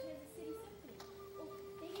hear the Kansas City Symphony. Oh,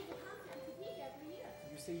 they give a concert in Topeka every year.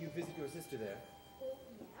 You say you visit your sister there. Oh,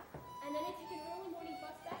 yeah. And then I take an early morning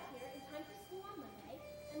bus back here in time for school on Monday.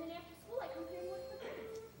 And then after school, I come here and work for free.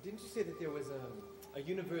 Didn't you say that there was a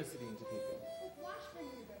university in Topeka? Oh, Washburn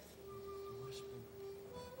University. Washburn.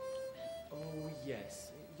 Oh,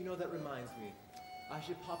 yes. You know, that reminds me. I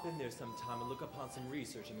should pop in there sometime and look upon some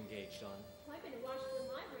research I'm engaged on. Well, I've been to Washburn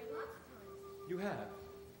Library lots of times. You have?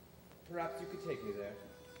 Perhaps you could take me there.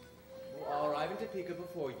 Well, I'll arrive in Topeka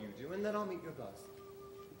before you do, and then I'll meet your bus.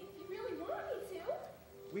 If you really want me to.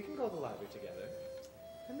 We can go to the library together.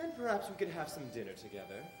 And then perhaps we could have some dinner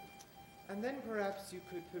together. And then perhaps you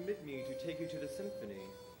could permit me to take you to the symphony.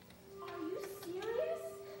 Are you serious?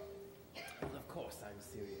 Well, of course I'm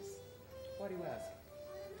serious. Why do you ask?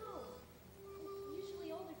 I don't know. Usually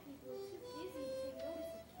older people are too busy to take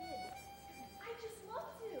notice of kids. I just love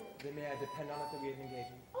to. Then may I depend on it that we have an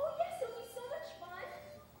engagement? Oh, yes, it'll be so much fun.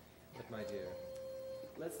 But my dear,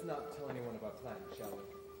 let's not tell anyone of our plans, shall we?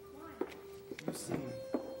 Why? You see,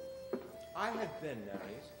 I have been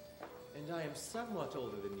married, and I am somewhat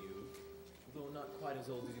older than you, though not quite as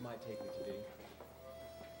old as you might take me to be.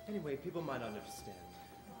 Anyway, people might not understand.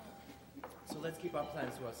 So let's keep our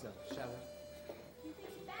plans to ourselves, shall we? You think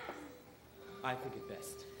it's best? I think it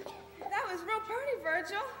best. That was real pretty,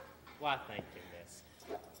 Virgil. Why, thank you, miss.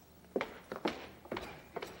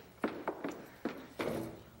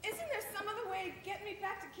 Isn't there some other way to get me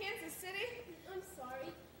back to Kansas City? I'm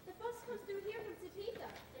sorry. The bus comes through here from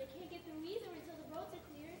Topeka, and it can't get through either until the roads are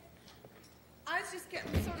cleared. I was just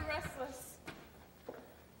getting sort of restless.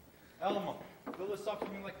 Elma, fill this up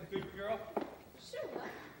for me like the good girl. Sure, what?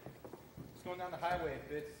 Just going down the highway a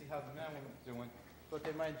bit to see how the men were doing. Thought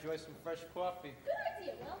they might enjoy some fresh coffee. Good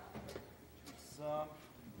idea, Will.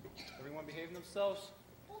 Everyone behaving themselves?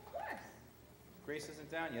 Well, of course. Grace isn't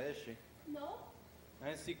down yet, is she? No, I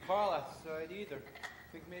didn't see Carl outside either.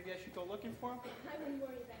 Think maybe I should go looking for him? I wouldn't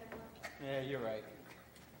worry about it much. Yeah, you're right.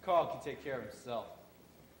 Carl can take care of himself.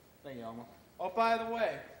 Thank you, Elma. Oh, by the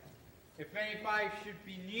way, if anybody should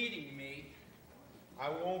be needing me, I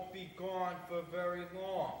won't be gone for very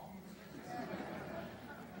long.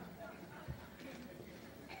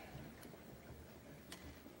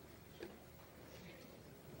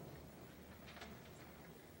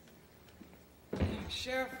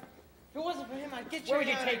 Sheriff, if it wasn't for him, I'd get you Where would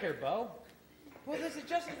you out. take her, Bo? Well, there's a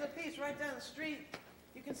justice of the peace right down the street.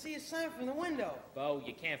 You can see his sign from the window. Bo,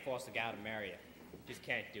 you can't force a gal to marry you. You just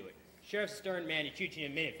can't do it. Sheriff's a stern man. He'd shoot you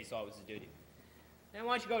in a minute if he saw it was his duty. Now,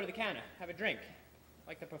 why don't you go to the counter, have a drink,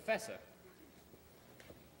 like the professor?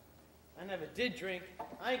 I never did drink.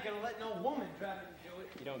 I ain't gonna let no woman drive me to do it.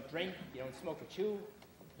 You don't drink, you don't smoke or chew.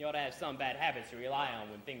 You ought to have some bad habits to rely on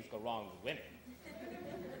when things go wrong with women.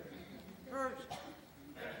 Burge,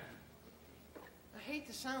 I hate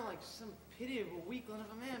to sound like some pitiable weakling of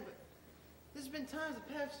a man, but there's been times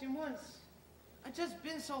the past few months I've just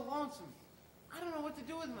been so lonesome. I don't know what to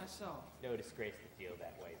do with myself. No disgrace to feel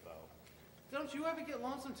that way, Bo. Don't you ever get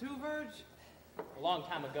lonesome too, Verge? A long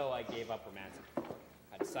time ago, I gave up romancing.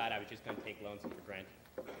 I decided I was just going to take lonesome for granted.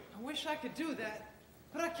 I wish I could do that,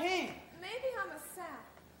 but I can't. Maybe I'm a sap.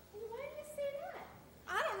 Well, why do you say that?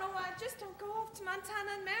 I don't know why I just don't go off to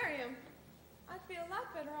Montana and marry him. I'd be a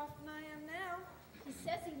lot better off than I am now. He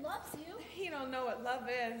says he loves you. He don't know what love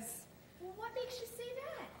is. Well, what makes you say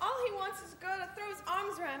that? All he wants is a girl to throw his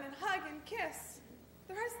arms around and hug and kiss.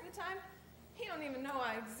 The rest of the time, he don't even know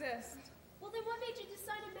I exist. Well, then what made you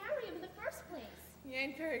decide to marry him in the first place? You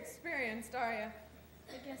ain't very experienced, are you?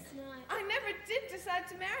 I guess not. I never did decide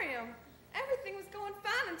to marry him. Everything was going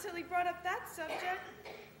fine until he brought up that subject.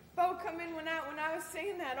 Bo come in, went out when I was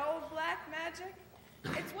singing that old black magic.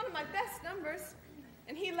 It's one of my best numbers.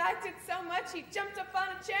 And he liked it so much, he jumped up on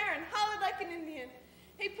a chair and hollered like an Indian.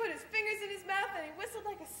 He put his fingers in his mouth and he whistled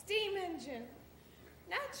like a steam engine.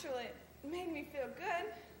 Naturally, it made me feel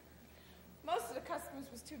good. Most of the customers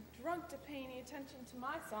was too drunk to pay any attention to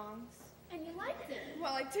my songs. And you liked it.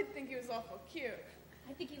 Well, I did think he was awful cute.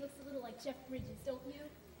 I think he looks a little like Jeff Bridges, don't you?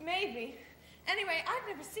 Maybe. Anyway, I'd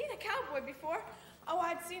never seen a cowboy before. Oh,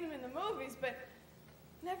 I'd seen him in the movies, but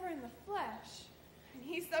never in the flesh. And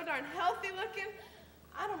he's so darn healthy looking,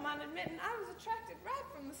 I don't mind admitting I was attracted right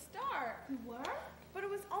from the start. You were? But it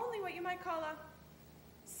was only what you might call a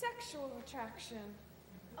sexual attraction.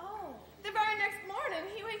 Oh. The very next morning,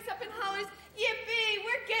 he wakes up and hollers, "Yippee,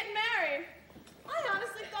 we're getting married." I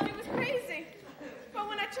honestly thought he was crazy. But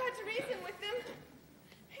when I tried to reason with him,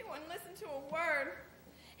 he wouldn't listen to a word.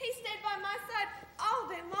 He stayed by my side all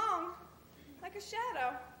day long, like a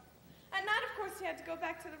shadow. At night, of course, he had to go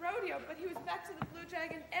back to the rodeo, but he was back to the Blue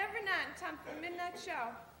Dragon every night in time for the midnight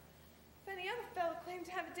show. If any other fella claimed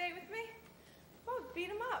to have a date with me, I would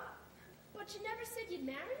beat him up. But you never said you'd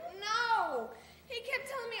marry him? No! He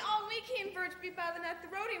kept telling me all week he and Verge would be by the night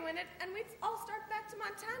the rodeo ended, and we'd all start back to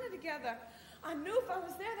Montana together. I knew if I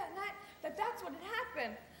was there that night that that's what had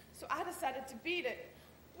happened, so I decided to beat it.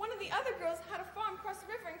 One of the other girls had a farm across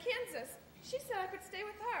the river in Kansas. She said I could stay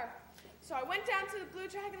with her. So I went down to the Blue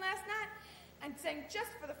Dragon last night and sang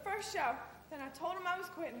just for the first show. Then I told him I was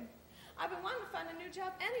quitting. I've been wanting to find a new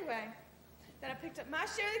job anyway. Then I picked up my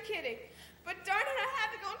share of the kitty. But darn it, I had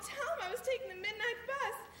to go and tell him I was taking the midnight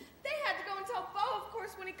bus. They had to go and tell Bo, of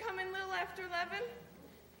course, when he come in a little after 11.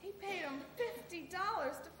 He paid him $50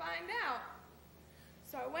 to find out.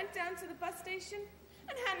 So I went down to the bus station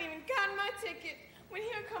and hadn't even gotten my ticket when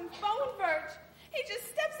here comes Bo and Verge. He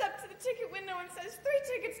just steps up to the ticket window and says, 3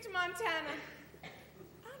 tickets to Montana.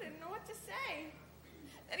 I didn't know what to say.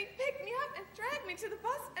 Then he picked me up and dragged me to the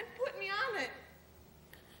bus and put me on it.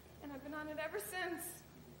 And I've been on it ever since.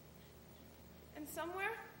 And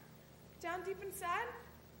somewhere, down deep inside,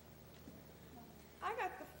 I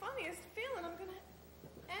got the funniest feeling I'm going to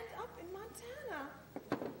end up in Montana.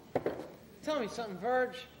 Tell me something,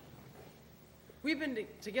 Verge. We've been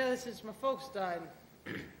together since my folks died.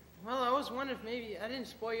 Well, I was wondering if maybe I didn't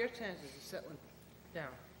spoil your chances of settling down.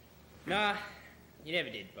 Nah, you never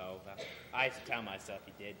did, Bo. I used to tell myself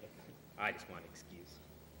you did, but I just want an excuse.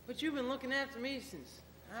 But you've been looking after me since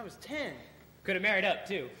I was 10. Could have married up,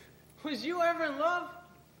 too. Was you ever in love?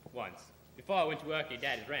 Once. Before I went to work at your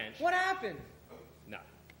daddy's ranch. What happened? No.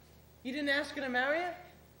 You didn't ask her to marry you?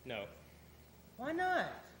 No. Why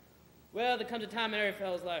not? Well, there comes a time in every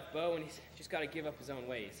fellow's life, Bo, when he's just got to give up his own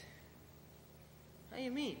ways. How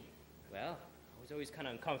you mean? Well, I was always kind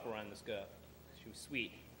of uncomfortable around this girl. She was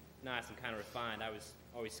sweet, nice, and kind of refined. I was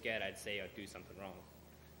always scared I'd say or do something wrong.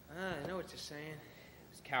 I know what you're saying.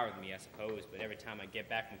 It was coward of me, I suppose, but every time I'd get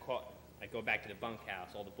back from court, I'd go back to the bunkhouse.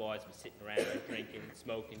 All the boys were sitting around, drinking,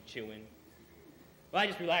 smoking, chewing. Well, I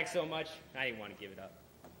just relaxed so much, I didn't want to give it up.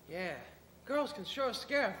 Yeah, girls can sure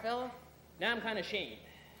scare a fella. Now I'm kind of ashamed.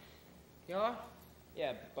 You are?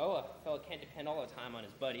 Yeah, Bo, a fella can't depend all the time on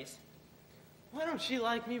his buddies. Why don't she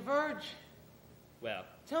like me, Verge? Well,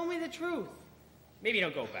 Tell me the truth. maybe you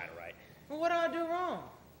don't go about it right. Well, what do I do wrong?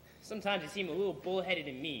 Sometimes you seem a little bullheaded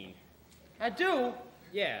and mean. I do?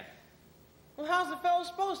 Yeah. Well, how's a fella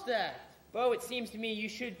supposed to act? Bo, it seems to me you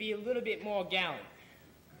should be a little bit more gallant.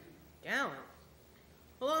 Gallant?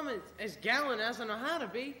 Well, I'm as gallant as I know how to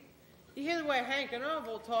be. You hear the way Hank and Irv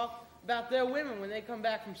will talk about their women when they come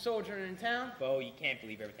back from sojourning in town? Bo, you can't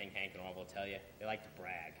believe everything Hank and Orville tell you. They like to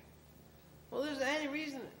brag. Well, is there any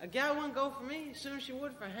reason a gal wouldn't go for me as soon as she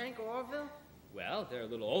would for Hank or Orville? Well, they're a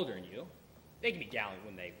little older than you. They can be gallant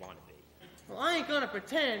when they want to be. Well, I ain't gonna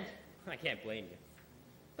pretend, I can't blame you.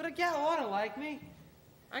 but a gal ought to like me.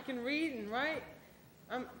 I can read and write.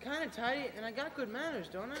 I'm kind of tidy, and I got good manners,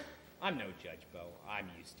 don't I? I'm no judge, Bo. I'm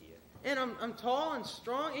used to you. And I'm tall and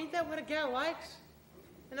strong. Ain't that what a gal likes?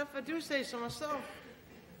 And if I do say so myself,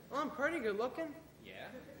 well, I'm pretty good looking. Yeah?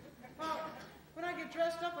 Well, when I get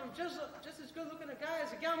dressed up, I'm just as good looking a guy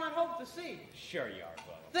as a gal might hope to see. Sure you are,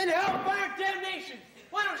 Bo. Then hellfire damnation!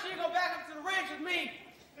 Why don't she go back up to the ranch with me?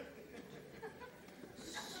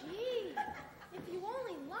 Gee, if you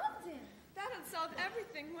only loved him. That'd solve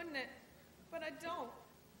everything, wouldn't it? But I don't.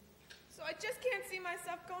 So I just can't see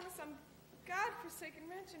myself going to some godforsaken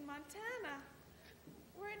ranch in Montana,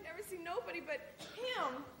 where I'd never see nobody but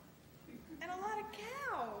him and a lot of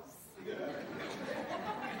cows.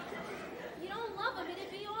 You don't love him,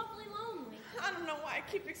 it'd be awfully lonely. I don't know why I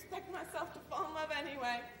keep expecting myself to fall in love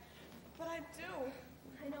anyway, but I do.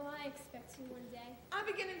 I know I expect to one day. I'm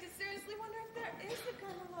beginning to seriously wonder if there is the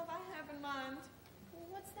kind of love I have in mind. Well,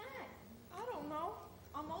 what's that? I don't know.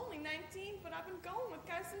 I'm only 19, but I've been going with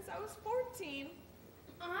guys since I was 14.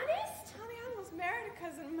 Honest? Honey, I almost married a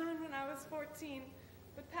cousin of mine when I was 14,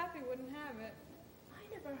 but Pappy wouldn't have it. I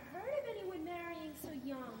never heard of anyone marrying so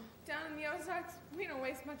young. Down in the Ozarks, we don't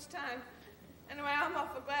waste much time. Anyway, I'm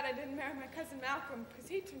awful glad I didn't marry my cousin Malcolm, because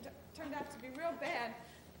he turned out to be real bad,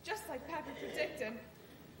 just like Pappy predicted.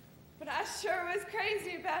 But I sure was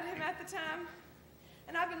crazy about him at the time.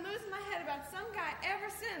 And I've been losing my head about some guy ever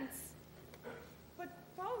since. But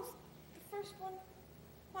Bo's the first one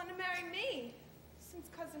wanting to marry me since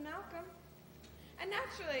cousin Malcolm. And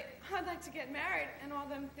naturally, I'd like to get married and all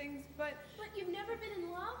them things, but But you've never been in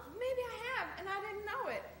love? maybe I have, and I didn't know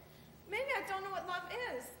it. Maybe I don't know what love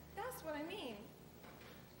is. That's what I mean.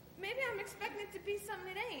 Maybe I'm expecting it to be something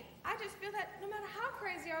it ain't. I just feel that no matter how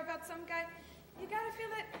crazy you are about some guy, you gotta feel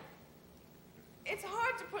that it's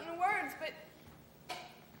hard to put into words, but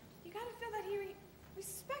you gotta feel that he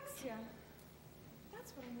respects you.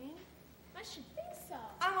 That's what I mean. I should think so.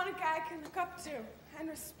 I want a guy I can look up to and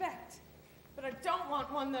respect, but I don't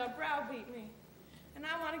want one that'll browbeat me. And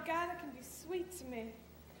I want a guy that can be sweet to me,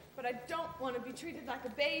 but I don't want to be treated like a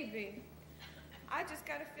baby. I just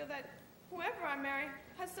gotta feel that whoever I marry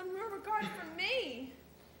has some real regard for me,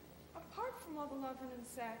 apart from all the loving and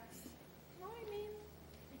sex. Know what I mean?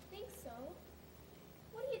 I think so.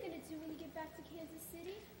 What are you gonna do when you get back to Kansas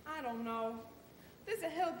City? I don't know. There's a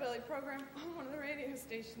hillbilly program on one of the radio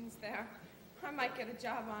stations there. I might get a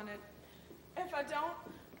job on it. If I don't,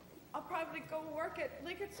 I'll probably go work at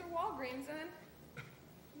Lincoln's or Walgreens and then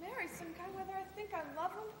marry some guy whether I think I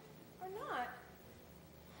love him or not.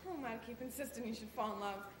 Who am I to keep insisting you should fall in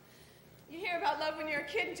love? You hear about love when you're a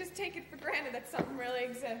kid and just take it for granted that something really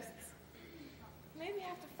exists. Maybe you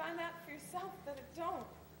have to find out for yourself that it don't.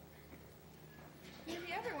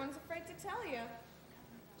 Maybe everyone's afraid to tell you.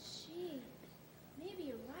 Gee, maybe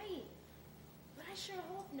you're right. But I sure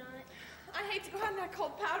hope not. I hate to go out in that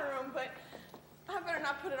cold powder room, but I better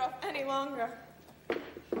not put it off any longer.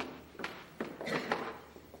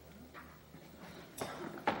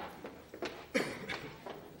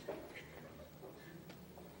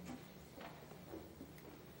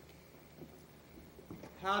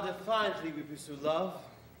 How defiantly we pursue love,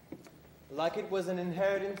 like it was an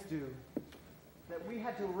inheritance due, that we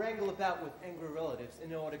had to wrangle about with angry relatives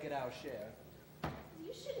in order to get our share.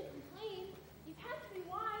 You shouldn't complain. You've had 3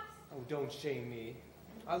 wives. Oh, don't shame me.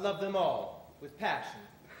 I love them all, with passion.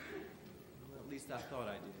 Well, at least I thought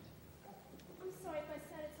I did. I'm sorry if I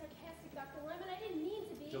sounded sarcastic, Dr. Lemon. I didn't mean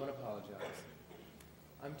to be. Don't apologize.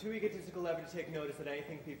 I'm too egotistical ever to take notice of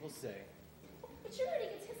anything people say. But you're not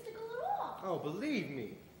egotistical at all. Oh, believe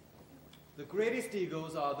me. The greatest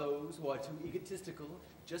egos are those who are too egotistical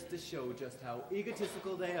just to show just how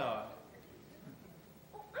egotistical they are.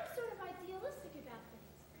 Well, I'm sort of idealistic about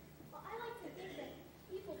things. Well, I like to think that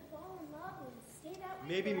people fall in love and stay that way.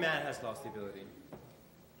 Maybe forever. man has lost the ability.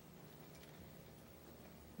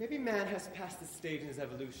 Maybe man has passed the stage in his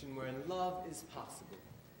evolution wherein love is possible.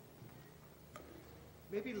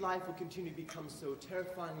 Maybe life will continue to become so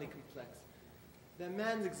terrifyingly complex that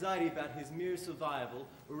man's anxiety about his mere survival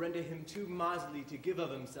will render him too miserly to give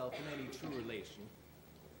of himself in any true relation.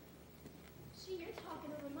 Gee, you're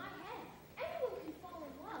talking over my head. Anyone can fall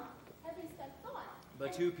in love. At least I thought. But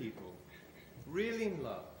And- two people, really in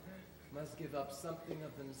love, must give up something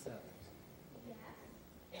of themselves.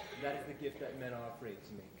 Yes? That is the gift that men are afraid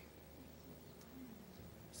to make.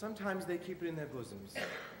 Sometimes they keep it in their bosoms,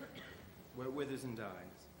 where it withers and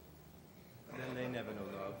dies. Then they never know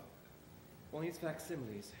love. Only its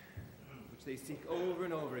facsimiles, which they seek over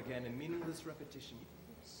and over again in meaningless repetition.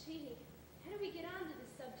 Gee, how do we get onto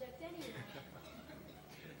this subject anyway?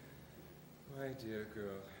 My dear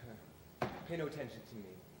girl, pay no attention to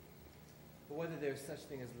me. But whether there's such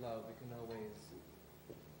thing as love, we can always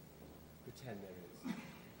pretend there is.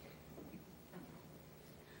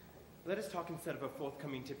 Let us talk instead of a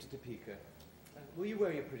forthcoming trip to Topeka. Will you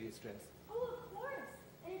wear your prettiest dress? Oh, of course.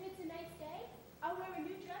 And if it's a nice day, I'll wear a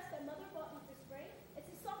new dress that Mother bought me for spring. It's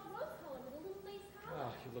a soft rose color with a little lace collar.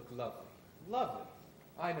 Ah, you look lovely. Lovely.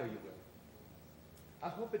 I know you will. I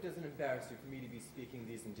hope it doesn't embarrass you for me to be speaking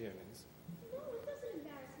these endearments. No, it doesn't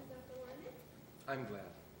embarrass me, Dr. Lyman. I'm glad.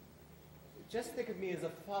 Just think of me as a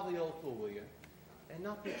fatherly old fool, will you? And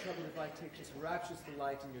not be troubled if I take just rapturous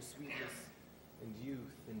delight in your sweetness and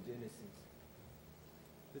youth and innocence.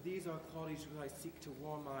 For these are qualities which I seek to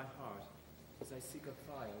warm my heart, as I seek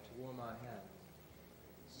a fire to warm my hands.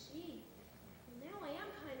 Gee, now I am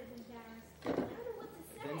kind of embarrassed. I don't know what to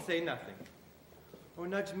say. Then say nothing. Or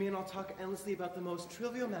nudge me and I'll talk endlessly about the most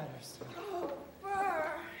trivial matters. Oh,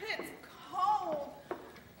 Burr, it's cold.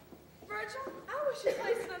 Virgil, I wish you'd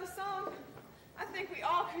play another song. I think we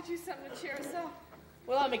all could use something to cheer us up.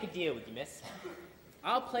 Well, I'll make a deal with you, miss.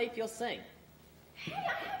 I'll play if you'll sing. Hey,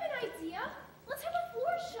 I have an idea. Let's have a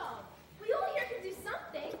floor show. We all here can do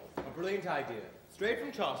something. A brilliant idea. Straight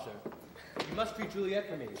from Chaucer. You must treat Juliet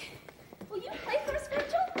for me. Will you play first,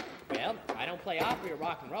 Virgil? Well, I don't play opera or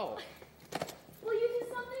rock and roll. Will you do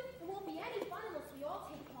something? It won't be any fun unless we all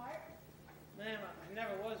take part. Ma'am, I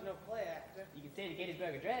never was no play actor. You can say the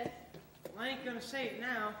Gettysburg Address. Well, I ain't gonna say it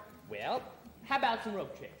now. Well, how about some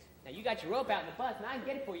rope tricks? Now, you got your rope out in the bus, and I can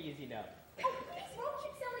get it for you, as you know. Oh, these road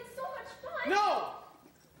trips sound like so much fun. No!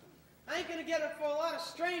 I ain't gonna get it for a lot of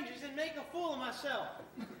strangers and make a fool of myself.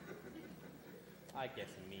 I guess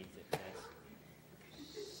he means it, miss.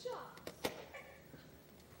 Shucks.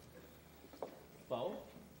 Bo,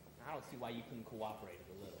 I don't see why you couldn't cooperate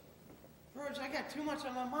a little. Verge, I got too much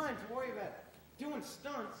on my mind to worry about doing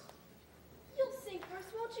stunts. You'll sing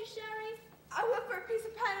first, won't you, Sherry? I will for a piece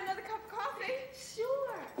of pie and another cup of coffee.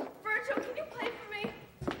 Sure. Virgil, can you play for me?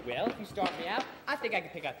 Well, if you start me out, I think I can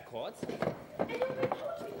pick out the chords. And you'll read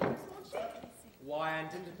poetry first, won't you? Why, I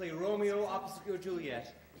intend to play Romeo opposite your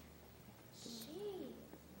Juliet. Gee,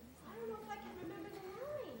 I don't know if I can remember the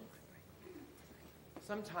lines.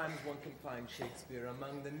 Sometimes one can find Shakespeare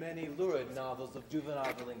among the many lurid novels of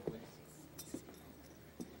juvenile delinquents.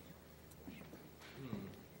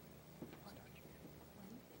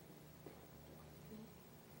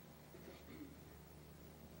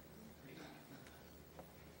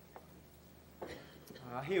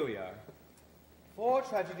 Here we are. 4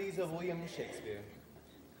 Tragedies of William Shakespeare.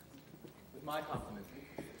 With my compliments.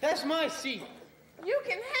 That's my seat. You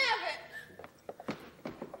can have it.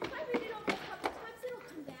 If I read it over a couple times, it'll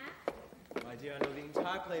come back. My dear, I know the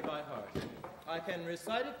entire play by heart. I can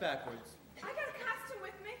recite it backwards. I got a costume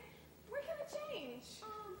with me. Where can I change?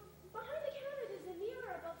 Behind the counter, there's a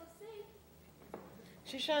mirror above the sink.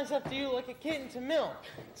 She shines up to you like a kitten to milk.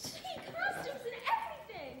 Gee, costumes and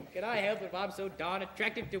everything. Can I help if I'm so darn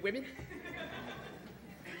attractive to women?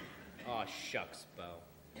 Oh, shucks, Bo.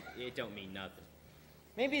 It don't mean nothing.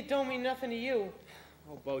 Maybe it don't mean nothing to you.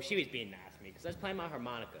 Oh, Bo, she was being nice to me, because I was playing my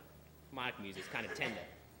harmonica. Harmonica music's kind of tender.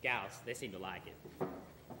 Gals, they seem to like it.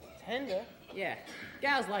 Tender? Yeah,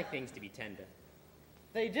 gals like things to be tender.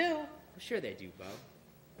 They do. Well, sure they do, Bo.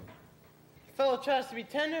 A fellow tries to be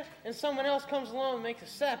tender, and someone else comes along and makes a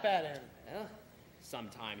sap out of him. Well,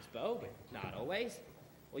 sometimes, Bo, but not always.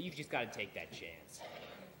 Well, you've just got to take that chance.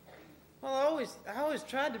 Well, I always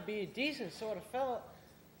tried to be a decent sort of fella,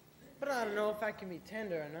 but I don't know if I can be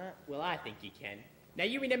tender or not. Well, I think you can. Now,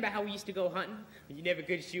 you remember how we used to go hunting? When you never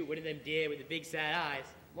could shoot one of them deer with the big sad eyes?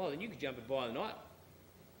 Well, then you could jump at boiling oil.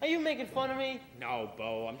 Are you making fun of me? No,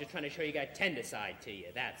 Bo, I'm just trying to show you got a tender side to you,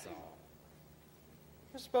 that's all.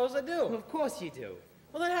 I suppose I do. Well, of course you do.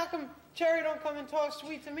 Well, then how come Cherry don't come and talk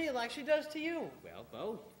sweet to me like she does to you? Well,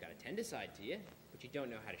 Bo, you've got a tender side to you, but you don't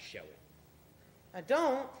know how to show it. I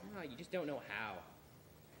don't? No, you just don't know how.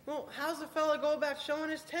 Well, how's the fella go about showing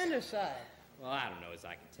his tender side? Well, I don't know as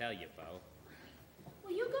I can tell you, Bo.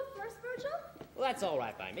 Will you go first, Virgil? Well, that's all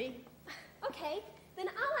right by me. Okay, then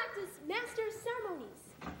I'll act as master of ceremonies.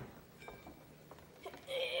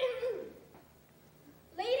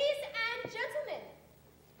 Ladies and gentlemen,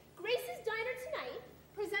 Grace's Diner tonight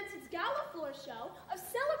presents its gala floor show of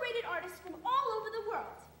celebrated artists from all over the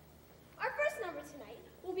world. Our first number tonight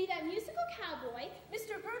will be that musical cowboy,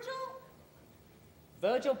 Mr.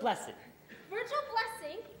 Virgil Blessing. Virgil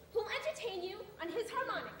Blessing, who'll entertain you on his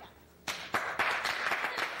harmonica.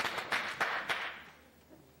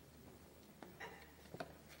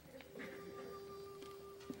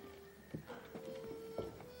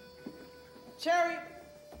 Cherry,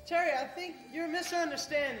 I think you're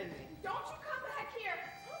misunderstanding me. Don't you come back here.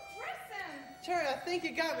 I'll dress him. Cherry, I think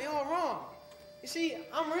you got me all wrong. You see,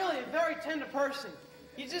 I'm really a very tender person.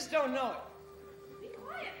 You just don't know it. Be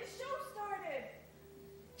quiet. The show started.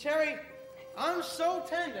 Cherry, I'm so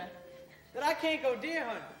tender that I can't go deer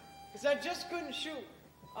hunting because I just couldn't shoot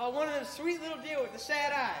one of them sweet little deer with the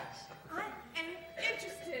sad eyes. I am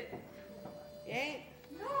interested. You ain't?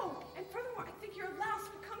 No. And furthermore, I think you're a louse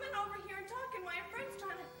for coming over here and talking while your friend's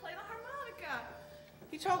trying to play the harmonica.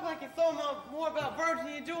 You talk like you thought more about birds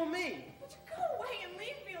than you do me. Would you go away and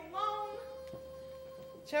leave me alone?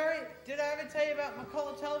 Cherry, did I ever tell you about my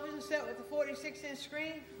color television set with the 46-inch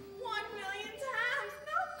screen? 1,000,000 times.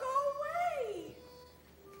 Now go away.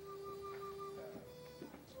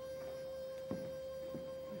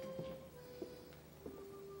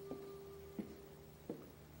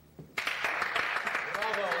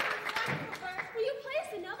 Will you play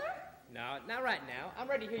us another? No, not right now. I'm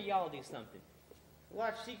ready to hear y'all do something.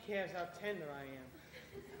 Watch, she cares how tender I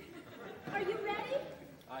am. Are you ready?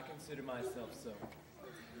 I consider myself so.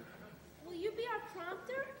 Will you be our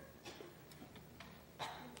prompter?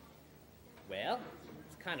 Well,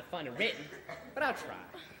 it's kind of fun and written, but I'll try.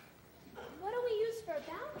 What do we use for a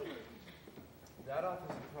balcony? That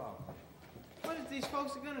offers a problem. What is these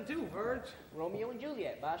folks are gonna do, Verge? Romeo and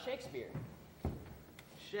Juliet by Shakespeare.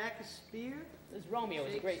 Shakespeare? This Romeo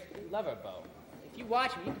is a great lover, Bo. If you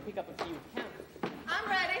watch him, you can pick up a few accounts. I'm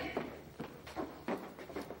ready.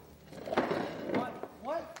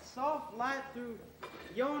 What soft light through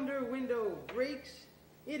yonder window breaks?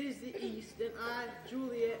 It is the east, and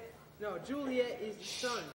Juliet is the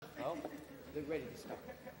sun. Oh, they're ready to start.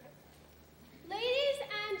 Ladies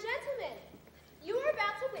and gentlemen, you are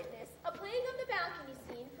about to witness a playing of the balcony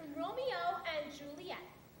scene from Romeo and Juliet.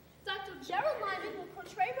 Dr. Gerald Lyman will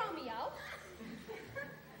portray Romeo,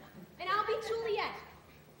 and I'll be Juliet.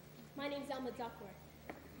 My name's Elma Duckworth.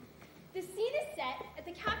 The scene is set at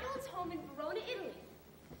the Capulet's home in Verona, Italy.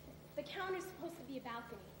 The counter's supposed to be a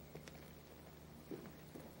balcony.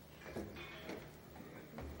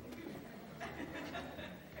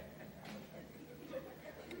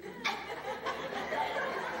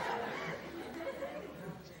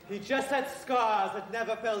 He just had scars that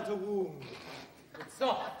never felt a wound. It's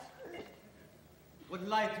soft. What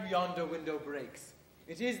light through yonder window breaks?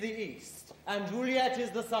 It is the east, and Juliet is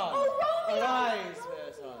the sun. Oh, Romeo! Arise, Romeo!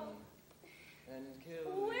 fair son, and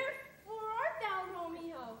kill... Wherefore art thou,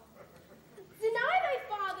 Romeo? Deny thy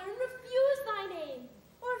father and refuse thy name.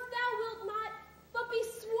 Or if thou wilt not, but be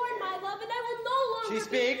sworn, my love, and I will no longer She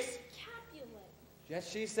speaks. be Capulet. Yet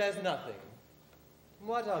she says nothing.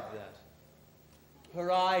 What of that?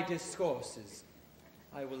 Her eye discourses.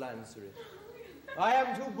 I will answer it. I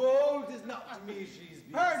am too bold, 'tis not to me she's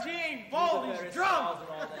beast. Verge, he ain't bold, he's drunk.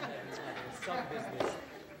 Some business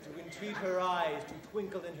to entreat her eyes to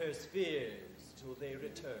twinkle in her spheres till they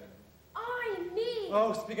return. Ay, me!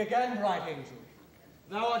 Oh, speak again, bright angel.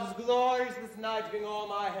 Thou art as glorious this night, being all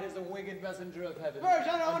my head as a winged messenger of heaven. Verge,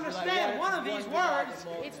 I don't Until understand rise one of to these wonder words.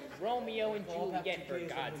 not the It's Romeo and All have Juliet, to for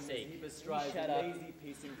gaze on God's him sake. as he bestrides Shut the up. lazy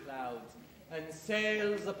pacing clouds and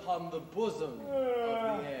sails upon the bosom of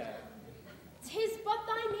the air. 'Tis but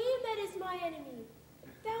thy name that is my enemy.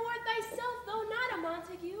 Thou art thyself, though not a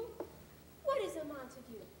Montague. What is a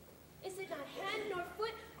Montague? Is it not hand, nor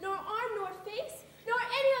foot, nor arm, nor face, nor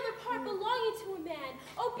any other part belonging to a man?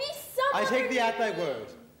 Oh, be some I take other thee at thy name.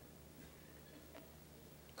 word.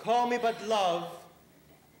 Call me but love,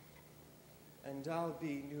 and I'll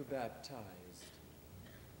be new baptized.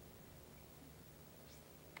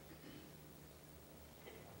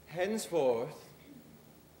 Henceforth,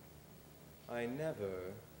 I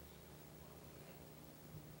never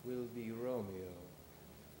will be Romeo.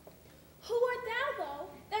 Who art thou, though,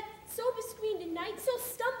 that so bescreened in night, so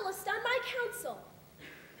stumblest on my counsel?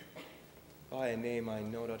 By a name I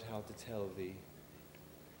know not how to tell thee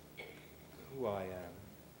who I am.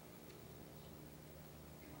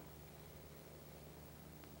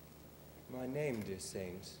 My name, dear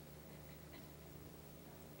saint,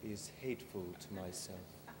 is hateful to myself.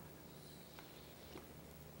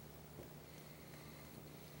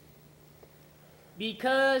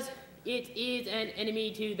 Because it is an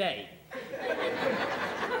enemy to they.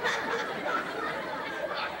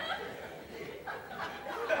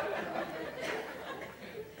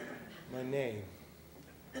 My name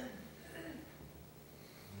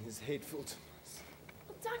is hateful to myself.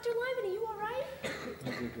 Dr. Lyman, are you all right?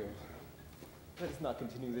 My dear girl, let us not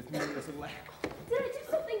continue this meaningless lack. Did I do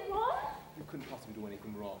something wrong? You couldn't possibly do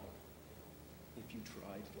anything wrong. If you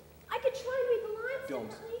tried. I could try and read the lines Don't.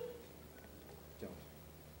 differently. Don't.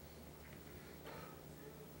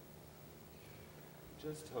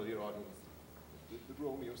 Just tell your audience that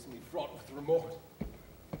Romeo is suddenly fraught with remorse.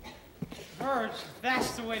 Verge,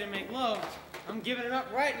 that's the way to make love. I'm giving it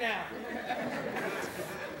up right now.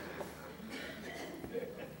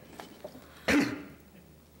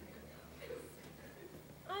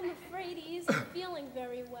 I'm afraid he isn't feeling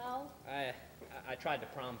very well. I tried to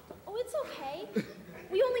prompt him. Oh, it's okay.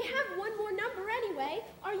 We only have one more number anyway.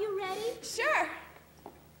 Are you ready? Sure.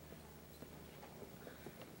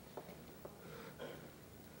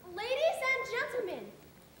 Ladies and gentlemen,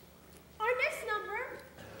 our next number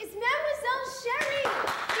is Mademoiselle Sherry,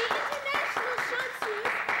 the international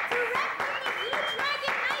chanteuse, director of Blue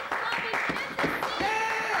Dragon nightclub in Kansas City.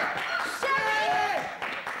 Sherry!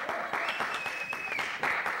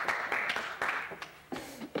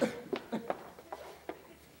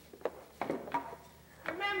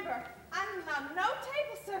 Remember, I'm allowed no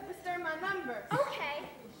table service during my numbers. Okay.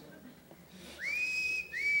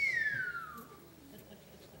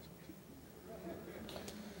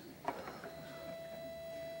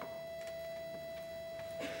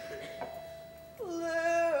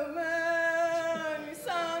 Blue moon, you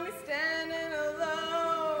saw me standing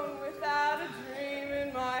alone, without a dream in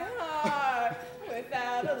my heart,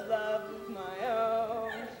 without a love of my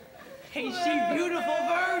own. Ain't she beautiful,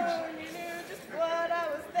 Verge? You knew just what I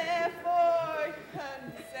was there for. You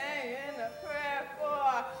couldn't be saying a prayer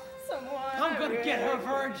for someone I'm gonna I get her, really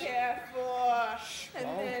Verge. care for. And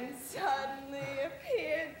then suddenly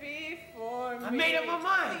appeared before me. I made up my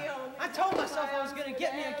mind. The only I told myself I was child gonna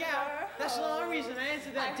get me a gal. ever That's the only reason I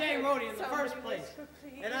answered that dang roadie in the first place.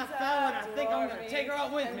 And I fell and I think I'm gonna take her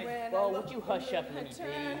out with me. Well, would you hush up and let me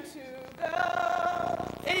Turn be? to go.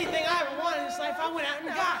 Anything I ever wanted in this life, I went out and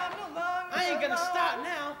got. I ain't gonna stop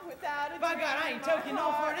now. By God, I ain't taking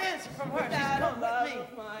no for an answer from her. She's coming with me.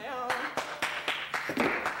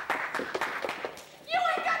 You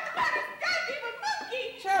ain't got the money, goddamn monkey!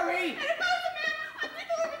 Cherry! And if I was a man, I'd think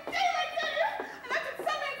a living daylight on you, and that's what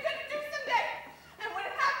somebody's gonna do someday. And when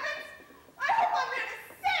it happens, I hope I'm there to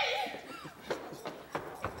say.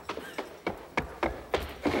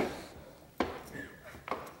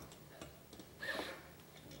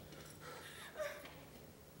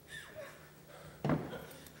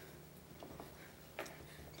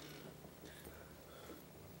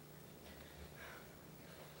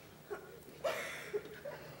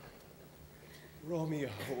 Romeo.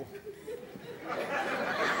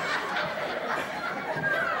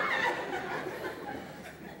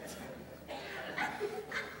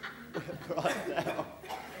 Where art thou?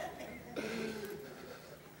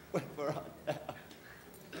 Where art thou?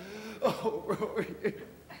 Oh, Romeo.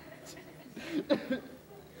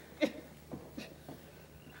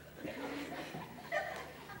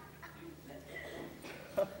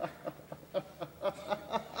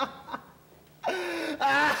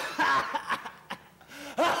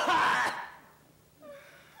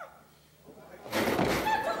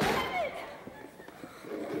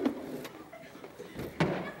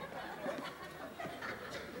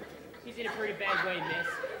 He's in a pretty bad way, miss.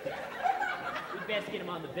 We'd best get him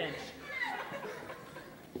on the bench.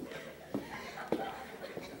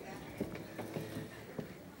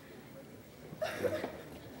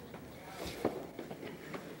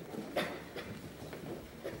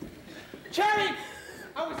 Cherry!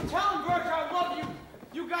 I was telling Verge I love you.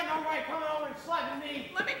 You got no right coming over and slapping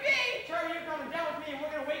me. Let me be! Cherry, you're coming down with me and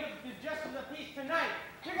we're gonna wake up to the justice of the peace tonight.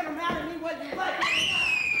 You're gonna marry me whether you like it.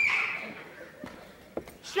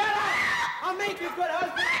 Shut up! I'll make you a good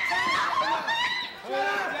husband. Shut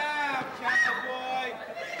up! Down, cowboy.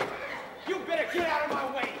 You better get out of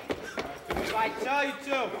my way. If I tell you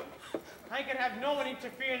to. I can have no one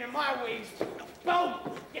interfering in my ways. Bo,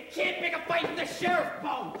 you can't pick a fight with the sheriff,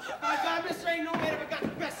 Bo. My God, mister, ain't no man ever got the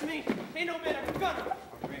best of me. Ain't no man ever gonna.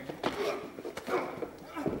 I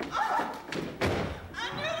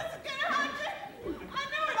knew this was gonna happen. I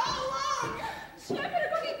knew it all along. Should I better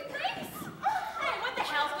go get Grace? Hey, what the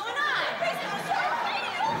hell's going on? Grace, I'm sorry.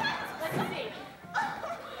 Let's see.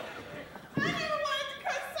 I never wanted to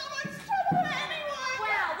cause so much trouble to anyone.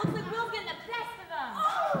 Wow, looks like Will's getting the best of them.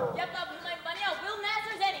 Oh. Yep, I'll put my money on Will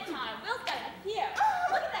Masters anytime. Will's got it here.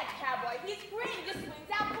 Look at that cowboy. He's green. He just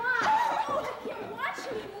swings out blind. Oh, I can't watch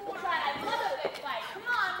anymore. God, I love a good fight. Come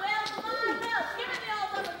on, Will. Come on, Will. Give me the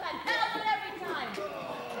old uppercut. That'll win every time.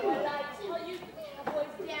 What did I tell you? The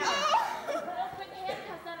cowboy's down. Let's put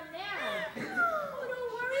handcuffs on him now. Oh, don't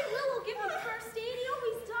worry. Will will give him first aid. He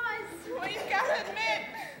always does. Well, you gotta admit,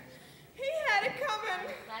 he had it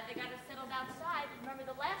coming. Glad they got us settled outside. Remember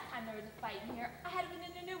the last time there was a fight in here? I had it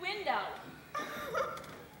in a new window.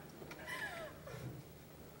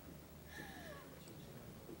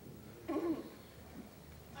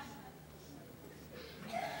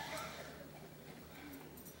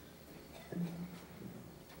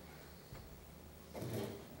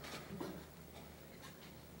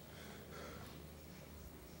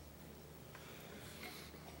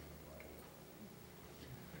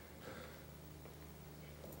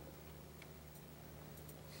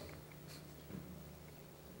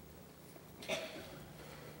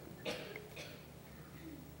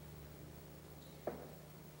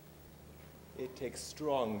 It takes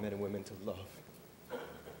strong men and women to love.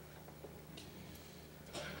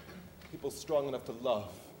 People strong enough to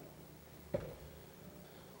love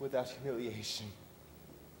without humiliation.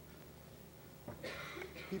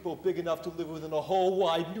 People big enough to live within a whole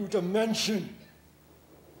wide new dimension.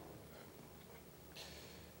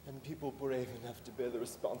 And people brave enough to bear the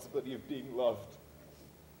responsibility of being loved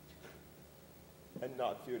and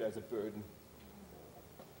not feared as a burden.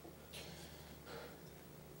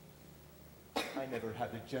 I never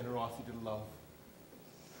had the generosity to love,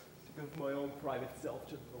 to give my own private self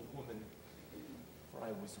to the woman, for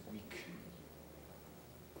I was weak.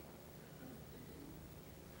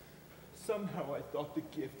 Somehow I thought the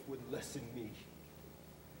gift would lessen me.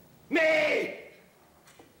 Me!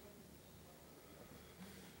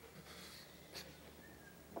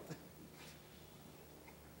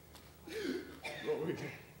 Lord,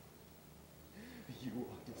 you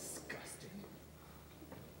are disgusting.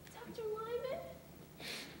 Dr. Lyman?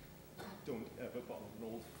 Don't ever bother an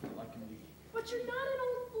old fool like me. But you're not an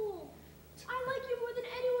old fool. I like you more than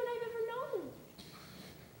anyone I've ever known.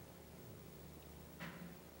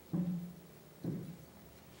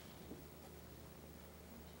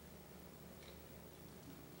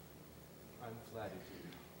 I'm flattered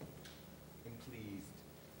and pleased,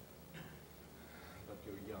 but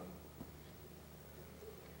you're young.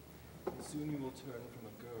 And soon you will turn from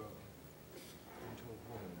a girl into a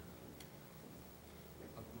woman.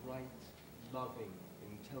 A bright, loving,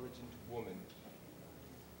 intelligent woman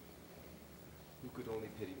who could only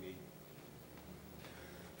pity me.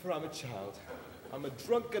 For I'm a child. I'm a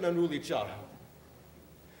drunk and unruly child.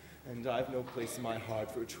 And I've no place in my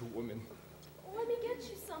heart for a true woman. Let me get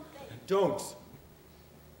you something. Don't.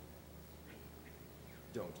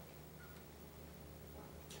 Don't.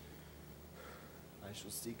 I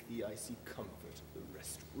shall seek the icy comfort of the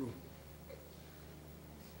rest room.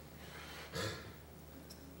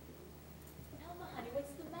 Elma, honey,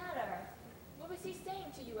 what's the matter? What was he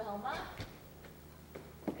saying to you, Elma?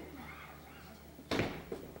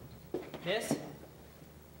 Miss?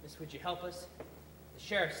 Miss, would you help us? The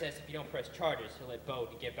sheriff says if you don't press charges, he'll let Bo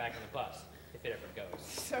get back on the bus, if it ever goes.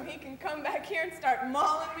 So he can come back here and start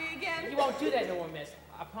mauling me again? He won't do that no more, miss.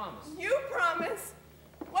 I promise. You promise?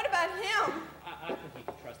 What about him? I think you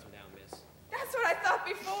can trust him now, miss. That's what I thought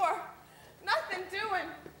before. Nothing doing.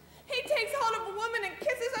 He takes hold of a woman and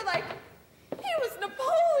kisses her like he was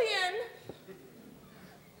Napoleon.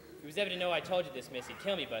 If he was ever to know I told you this, miss, he'd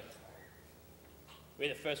kill me, but you're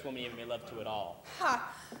the first woman he ever made love to at all.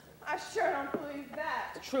 Ha! I sure don't believe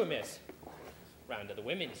that. It's true, miss. Round other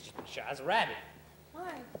women, he's just been shy as a rabbit.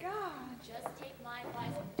 My God. Just take my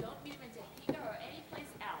advice and don't meet him in Topeka or any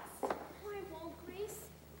place else. I won't, Grace.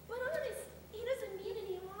 But honest, he doesn't mean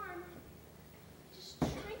any harm. He just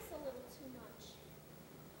drinks a little too much.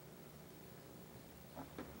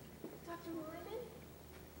 Dr. Lyman?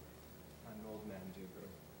 I'm an old man, dear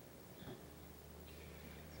girl.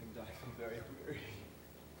 And I am very weary.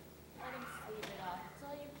 Let him sleep it off. It's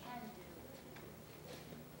all you can do.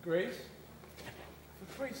 Grace? For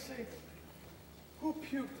Christ's sake, who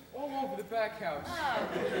puked all over the back house?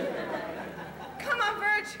 Come on,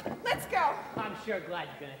 Verge. Let's go. I'm sure glad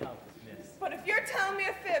you're gonna help us, miss. But if you're telling me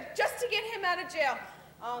a fib just to get him out of jail,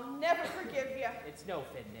 I'll never forgive you. It's no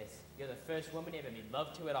fitness. You're the first woman to ever made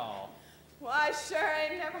love to at all. Well, I sure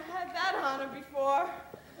ain't never had that honor before.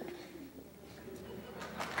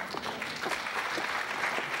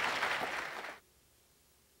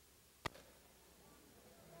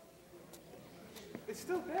 It's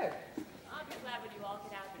still bed. I'll be glad when you all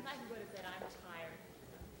get out, and I can go to bed. I'm tired.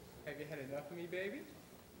 Have you had enough of me, baby?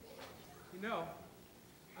 You know,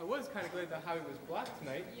 I was kind of glad that Howie was blocked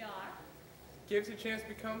tonight. You are? Gave us a chance to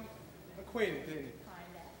become acquainted, didn't it?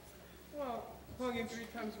 Kinda. Well, pulling in 3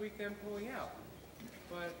 times a week, then pulling out.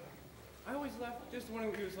 But I always left just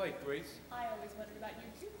wondering what he was like, Grace. I always wondered about you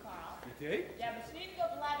too, Carl. You did? Yeah, but you needn't go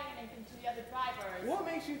blabbing anything to the other drivers. What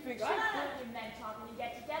makes you think Shut I... up, you men talk when you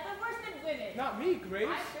get together. Worse than women. Not me, Grace.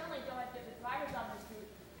 I certainly don't have to give the drivers on this route.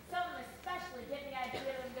 Some of them especially get the idea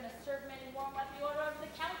that I'm going to serve them any more and let the order over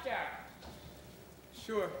the counter.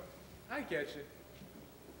 Sure, I get you.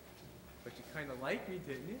 But you kind of liked me,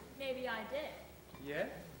 didn't you? Maybe I did. Yeah?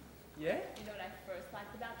 Yeah? You know what I first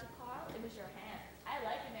liked about you, Carl? It was your hands. I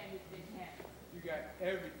like a man with big hands. You got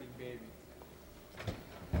everything, baby.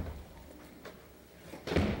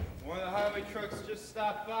 One of the highway trucks just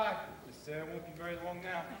stopped by. They say it won't be very long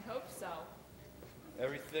now. I hope so.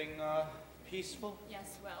 Everything, peaceful?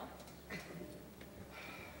 Yes, well.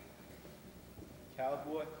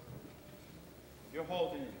 Cowboy, you're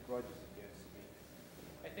holding any grudges against me.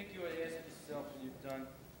 I think you would ask yourself when you've done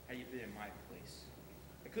how you've been in my place.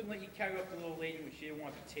 I couldn't let you carry up the little lady when she didn't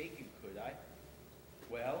want to be taken, could I?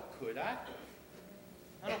 Well, could I?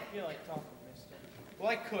 I don't feel like talking, mister. Well,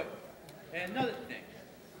 I could. And another thing.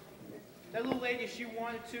 That little lady, if she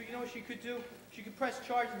wanted to, you know what she could do? She could press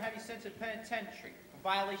charges and have you sent to the penitentiary for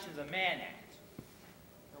violations of the Mann Act.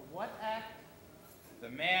 The what act? The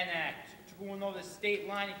Mann Act, going over the state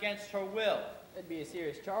line against her will. That'd be a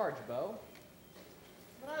serious charge, Bo.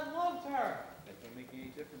 But I loved her. That don't make any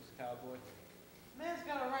difference, cowboy. Man's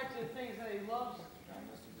got a right to the things that he loves. Not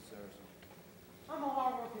unless he deserves them. I'm a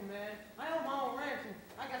hard-working man. I own my own ranch, and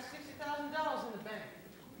I got $60,000 in the bank.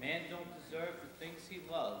 Man don't deserve the things he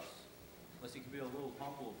loves, unless he can be a little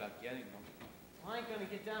humble about getting them. I ain't gonna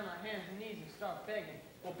get down on my hands and knees and start begging.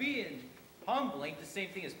 Well, being humble ain't the same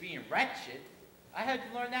thing as being wretched. I had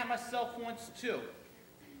to learn that myself once, too.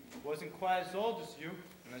 Wasn't quite as old as you,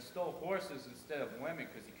 and I stole horses instead of women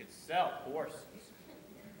because he could sell horses.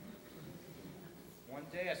 One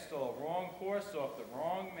day I stole a wrong horse off the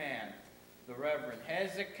wrong man, the Reverend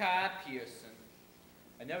Hezekiah Pearson.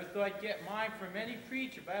 I never thought I'd get mine from any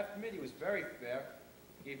preacher, but I have to admit he was very fair.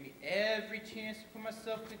 He gave me every chance to put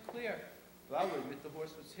myself in the clear, but I would admit the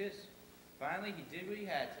horse was his. Finally, he did what he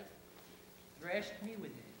had to. Thrashed me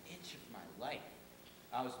within an inch of my life.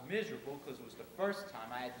 I was miserable because it was the first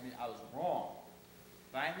time I had to admit I was wrong.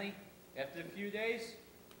 Finally, after a few days,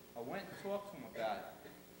 I went and talked to him about it.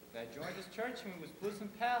 I joined his church and we was bosom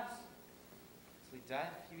pals. So he died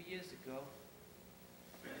a few years ago.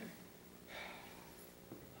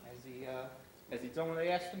 Has he done what I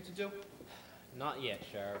asked him to do? Not yet,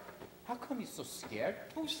 Sheriff. How come he's so scared?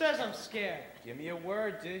 Who says I'm scared? Give me a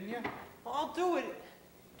word, didn't you? Well, I'll do it.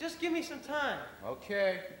 Just give me some time.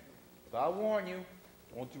 Okay. But I warn you,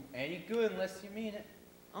 it won't do any good unless you mean it.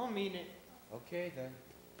 I'll mean it. Okay, then.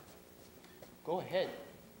 Go ahead.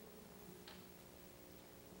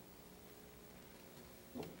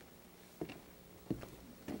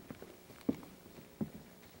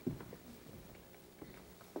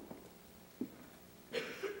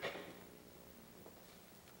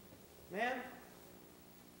 Ma'am,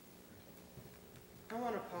 I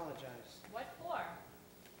want to apologize What for?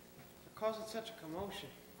 for causing such a commotion.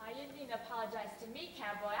 You didn't need to apologize to me,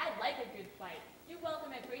 cowboy. I like a good fight. You're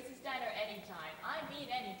welcome at Grace's Diner anytime. I mean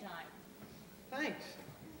anytime. Thanks.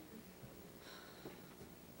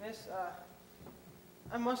 Miss,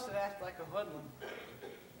 I must have acted like a hoodlum.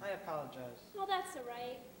 I apologize. Well, that's all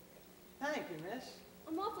right. Thank you, miss.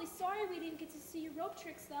 I'm awfully sorry we didn't get to see your rope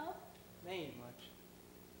tricks, though. They ain't much.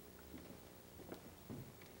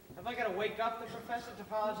 Have I got to wake up the professor to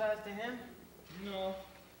apologize to him? No.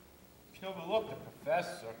 You can overlook the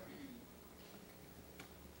professor.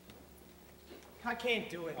 I can't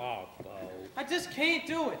do it. Oh, Bo. I just can't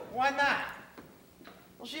do it. Why not?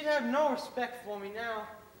 Well, she'd have no respect for me now.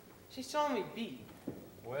 She saw me beat.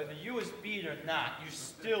 Whether you was beat or not, you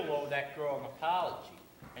still owe that girl an apology.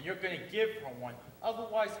 And you're going to give her one.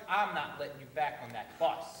 Otherwise, I'm not letting you back on that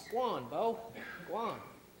bus. Go on, Bo. Go on.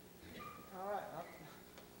 All right,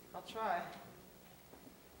 I'll try.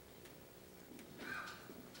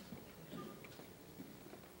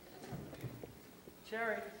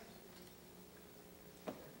 Cherry,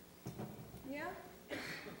 Yeah?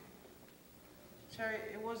 Cherry,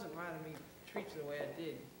 it wasn't right of me to treat you the way I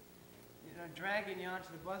did. You know, dragging you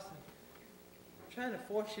onto the bus and trying to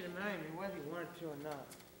force you to marry me whether you wanted to or not.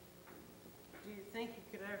 Do you think you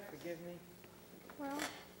could ever forgive me? Well,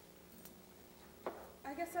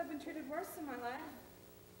 I guess I've been treated worse in my life.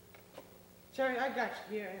 Cherry, I got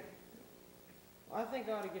you here. Well, I think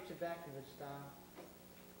I ought to get you back in good style.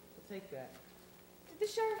 So take that. Did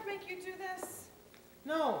the sheriff make you do this?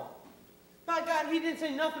 No. By God, he didn't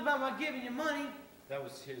say nothing about my giving you money. That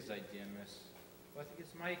was his idea, miss. Well, I think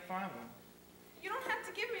it's a mighty fine one. You don't have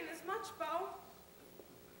to give me this much, Bo.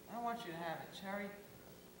 I want you to have it, Cherry.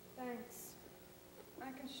 Thanks.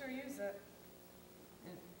 I can sure use it.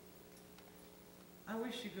 And I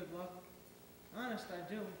wish you good luck. Honest, I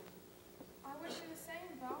do. I wish you the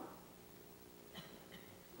same, Bo.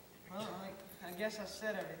 Well, I guess I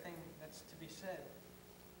said everything that's to be said.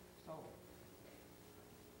 So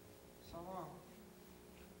long.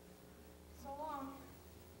 So long.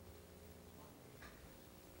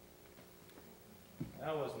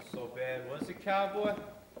 That wasn't so bad, was it, cowboy?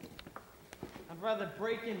 I'd rather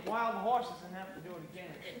break in wild horses than have to do it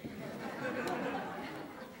again.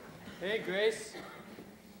 Hey, Grace.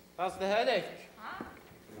 How's the headache? Huh? A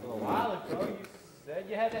little while ago, you said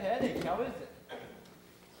you had a headache. How is it?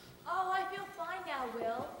 Oh, I feel fine now,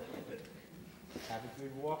 Will. Have a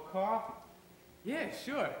good walk, Carl? Yeah,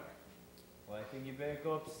 sure. Well, I think you better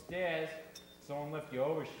go upstairs. Someone left your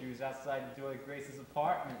overshoes outside the door of Grace's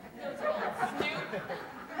apartment. Those are all Snoop.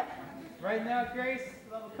 Right now, Grace,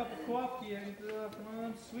 I'll have a cup of coffee and one of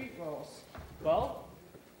them sweet rolls. Bo,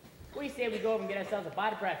 what do you say we go over and get ourselves a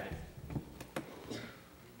bite of breakfast?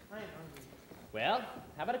 I ain't hungry. Well,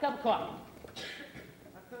 how about a cup of coffee? I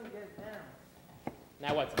couldn't get it down.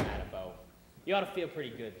 Now what's the matter, Bo? You ought to feel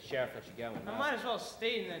pretty good. The sheriff let you go. And, I might as well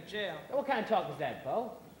stay in that jail. What kind of talk is that,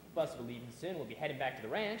 Bo? Bus will be leaving soon. We'll be heading back to the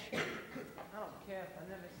ranch. I don't care if I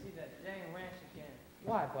never see that dang ranch again.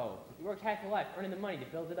 Why, Bo? You worked half your life earning the money to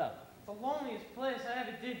build it up. The loneliest place I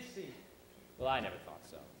ever did see. Well, I never thought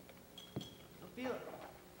so.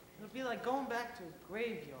 It'll be like going back to a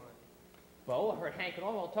graveyard. Bo, I heard Hank and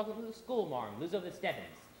Orwell talking to the schoolmarm, Liz over the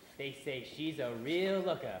Stebbins. They say she's a real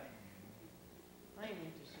looker. I ain't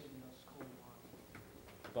interested in no school mom.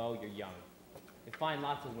 Bo, you're young. You'll find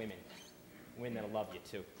lots of women. Women that'll love you,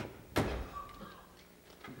 too.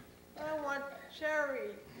 I want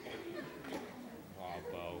Cherry. Oh,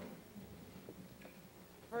 Bo.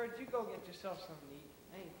 Bird, you go get yourself something to eat.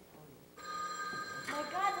 I ain't hungry. My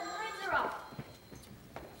God, the lines are up.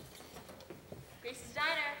 Grace's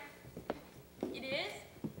Diner. It is?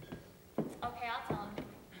 Okay, I'll tell him.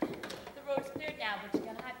 The road's cleared now, but you're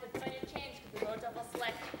gonna have to put on your change because the road's awful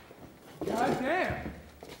slick. God damn.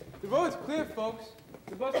 The road's clear, folks.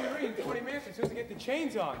 The bus will be ready in 20 minutes. We're supposed to get the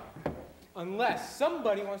chains on. Unless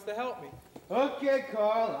somebody wants to help me. Okay,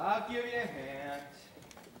 Carl, I'll give you a hand.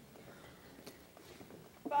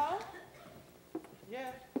 Bo,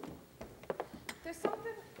 Yeah. there's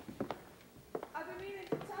something I've been meaning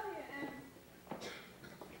to tell you, and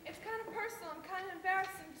it's kind of personal and kind of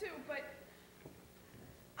embarrassing too, but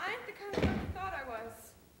I ain't the kind of girl you thought I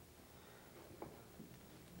was.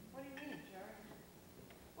 What do you mean, Cherry?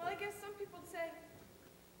 Well, I guess some people'd say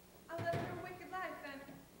I led a real wicked life, and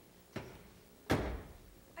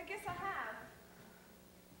I guess I have.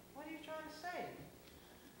 What are you trying to say?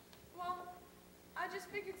 Well, I just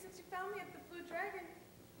figured since you found me at the Blue Dragon,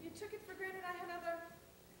 you took it for granted I had other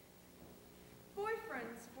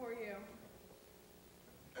boyfriends for you.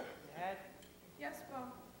 You had? Yes,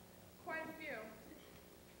 Bo. Quite a few.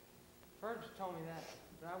 Bird just told me that,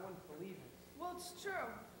 but I wouldn't believe it. Well, it's true.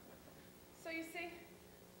 So you see,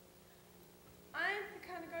 I ain't the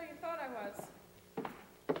kind of girl you thought I was.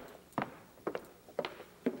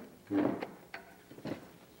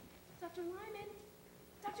 Dr. Lyman!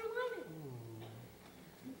 Dr. Lyman!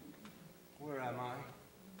 Where am I?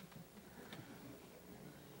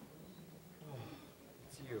 Oh,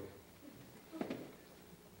 it's you.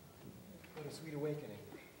 What a sweet awakening.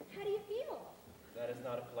 How do you feel? That is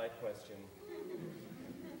not a polite question.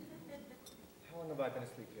 How long have I been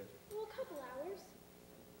asleep here? Well, a couple hours.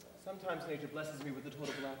 Sometimes nature blesses me with a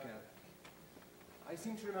total blackout. I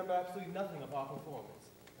seem to remember absolutely nothing of our performance.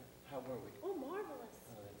 How were we? Oh, marvelous.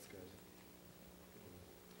 Oh, that's good.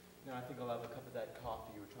 Now I think I'll have a cup of that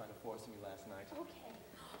coffee you were trying to force me last night. Okay.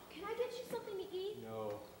 Can I get you something to eat?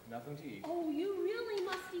 No, nothing to eat. Oh, you really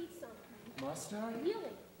must eat something. Must I?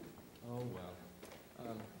 Really? Oh, well.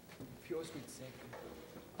 For your sweet sake,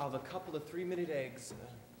 I'll have a couple of 3-minute eggs,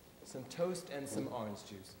 some toast, and some orange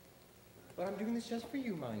juice. But I'm doing this just for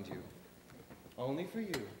you, mind you. Only for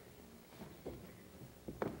you.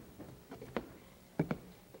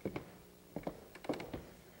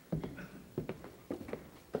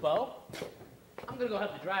 Bo. I'm gonna go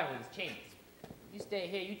help the driver with his chains. You stay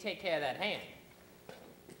here, you take care of that hand.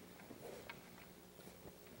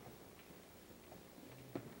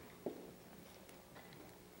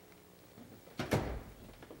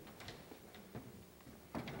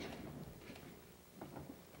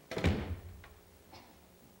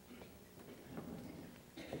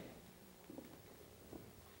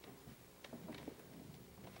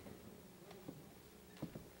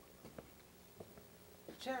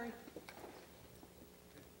 Jerry,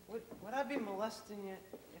 would I be molesting you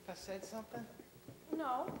if I said something?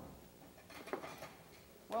 No.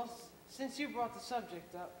 Well, since you brought the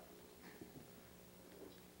subject up,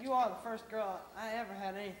 you are the first girl I ever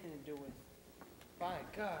had anything to do with. By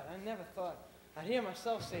God, I never thought I'd hear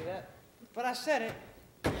myself say that, but I said it.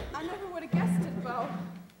 I never would have guessed it, Bo.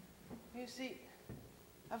 You see,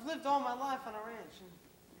 I've lived all my life on a ranch, and,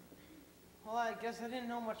 well, I guess I didn't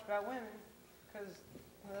know much about women, because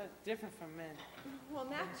they're different from men. Well,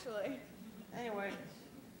 naturally. Anyway,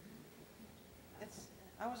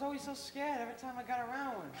 I was always so scared every time I got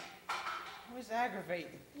around one. It was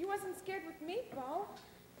aggravating. You wasn't scared with me, Bo.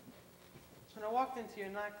 When I walked into your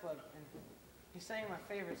nightclub, and you sang my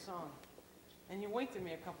favorite song, and you winked at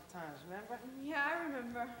me a couple times, remember? Yeah, I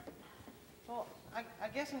remember. Well, I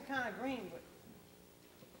guess I'm kind of green, but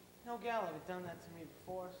no gal ever done that to me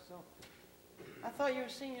before, so I thought you were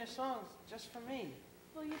singing your songs just for me.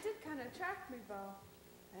 Well, you did kind of attract me, Bo.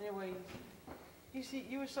 Anyway, you see,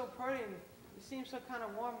 you were so pretty, and you seemed so kind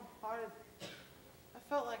of warm-hearted. I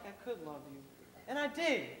felt like I could love you, and I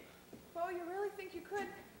did. Bo, you really think you could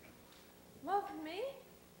love me?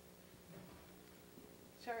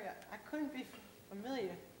 Cherry, I couldn't be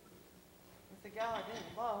familiar with the gal I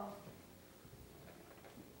didn't love.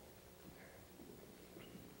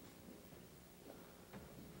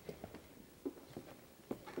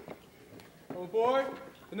 All aboard.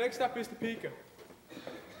 The next stop is Topeka.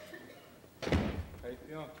 How you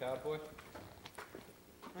feeling, cowboy?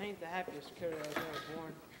 I ain't the happiest kid I was ever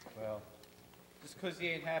born. Well, just 'cause you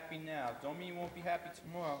ain't happy now, don't mean you won't be happy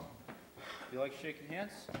tomorrow. You like shaking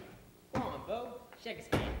hands? Come on, Bo. Shake his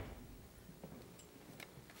hand.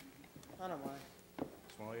 I don't mind.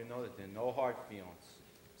 Just want you to know that there are no hard feelings.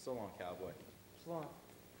 So long, cowboy. So long.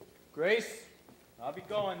 Grace, I'll be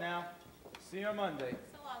going now. See you on Monday.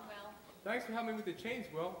 So long, Will. Thanks for helping me with the chains,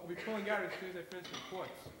 Will. I'll be pulling out as soon as I finish the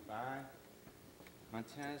reports. Fine.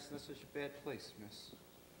 Montana's not such a bad place, miss.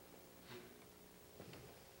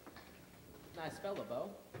 Nice fellow,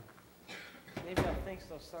 Bo. Maybe I'll think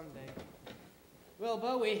so someday. Well,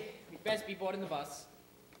 Bo, we best be boarding the bus.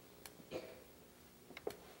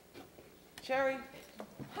 Cherry,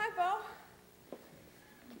 Hi, Bo.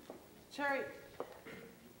 Cherry,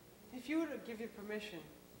 if you were to give your permission,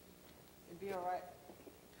 it'd be all right.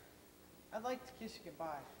 I'd like to kiss you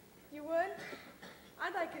goodbye. You would?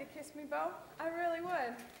 I'd like you to kiss me, Bo. I really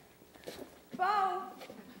would. Bo,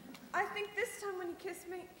 I think this time when you kiss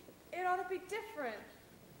me, it ought to be different.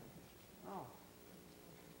 Oh.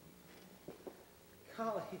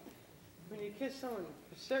 Golly, when you kiss someone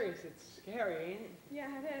for serious, it's scary, ain't it? Yeah,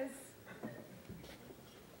 it is.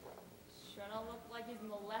 Sure don't look like he's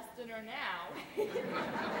molesting her now.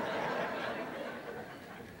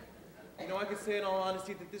 You know, I could say in all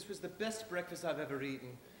honesty that this was the best breakfast I've ever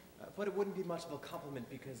eaten. But it wouldn't be much of a compliment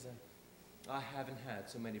because I haven't had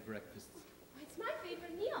so many breakfasts. It's my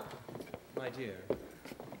favorite meal. My dear.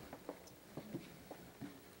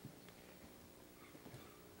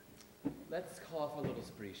 Let's call off a little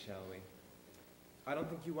spree, shall we? I don't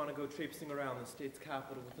think you want to go traipsing around the state's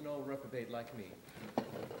capital with an old reprobate like me.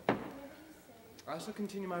 I shall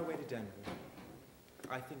continue my way to Denver.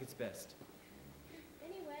 I think it's best.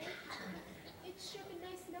 Anyway, it's sure been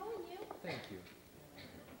nice knowing you. Thank you.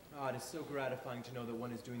 Ah, it is so gratifying to know that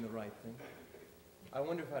one is doing the right thing. I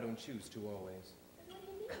wonder if I don't choose to always. What do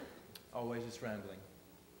you mean? Always just rambling.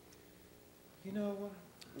 You know,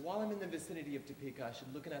 while I'm in the vicinity of Topeka, I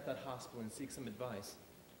should look in at that hospital and seek some advice.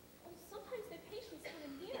 Oh, sometimes their patients come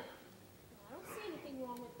in here. I don't see anything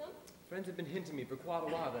wrong with them. Friends have been hinting me for quite a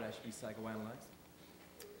while that I should be psychoanalyzed.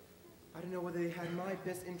 I don't know whether they had my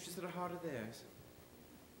best interests at heart or theirs.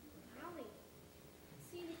 Golly, I don't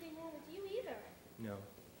see anything wrong with you either. No.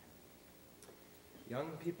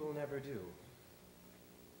 Young people never do.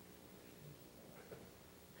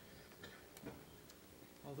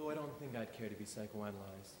 Although I don't think I'd care to be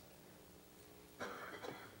psychoanalyzed.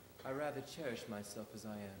 I rather cherish myself as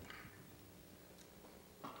I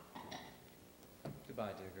am.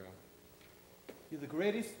 Goodbye, dear girl. You're the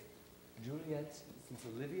greatest Juliet since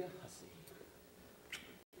Olivia Hussey.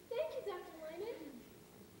 Thank you, Dr. Lyman.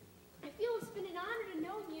 I feel it's been an honor to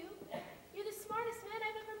know you. You're the smartest man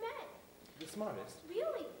I've ever smartest.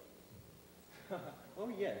 Really? Oh,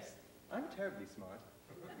 yes. I'm terribly smart.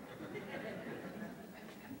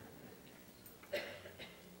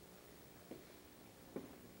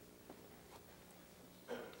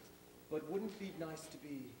 But wouldn't it be nice to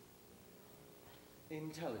be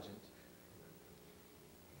intelligent?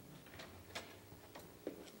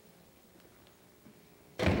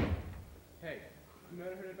 Hey, you might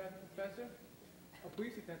have heard about the professor? A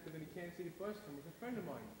police detective in the Kansas City bus term was a friend of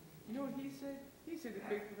mine. You know what he said? He said the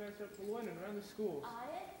big professor up for London around the schools.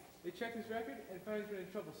 They checked his record and found he's been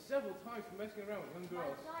in trouble several times for messing around with young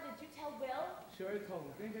girls. My God, did you tell Will? Sure, I told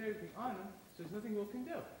him. They got everything on him, so there's nothing Will can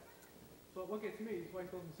do. But what gets me is why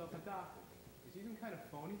he calls himself a doctor. Is he some kind of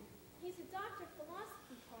phony? He's a doctor of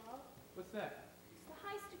philosophy, Paul. What's that? It's the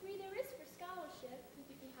highest degree there is for scholarship. You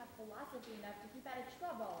think you have philosophy enough to keep out of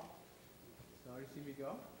trouble? Sorry to see me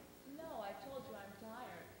go? No, I told you I'm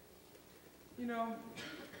tired. You know,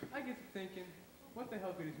 I get to thinking, what the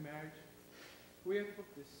hell good is marriage? We have to book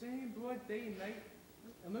the same blood day and night,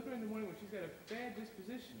 and look at her in the morning when she's got a bad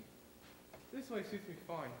disposition. This way suits me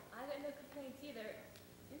fine. I got no complaints either.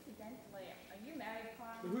 Incidentally, are you married,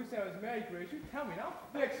 Carl? But who said I was married, Grace? You tell me, and I'll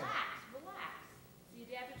fix it. Relax. See you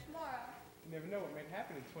day after tomorrow. You never know what might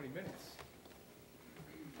happen in 20 minutes.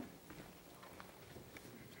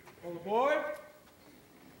 All aboard!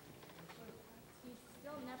 He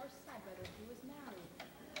still never said whether he was married.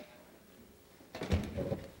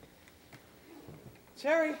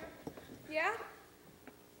 Cherry, Yeah?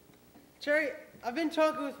 Cherry, I've been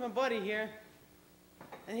talking with my buddy here,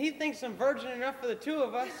 and he thinks I'm virgin enough for the two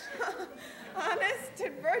of us. Honest?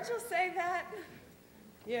 Did Virgil say that?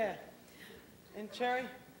 Yeah. And Cherry,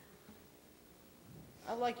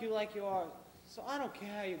 I like you are, so I don't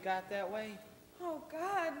care how you got that way. Oh,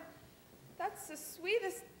 God. That's the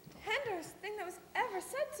sweetest, tenderest thing that was ever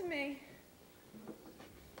said to me.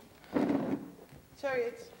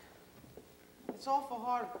 Cherry, it's awful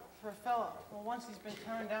hard for a fella, well, once he's been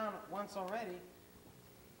turned down once already,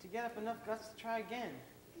 to get up enough guts to try again.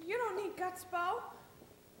 You don't need guts, Bo.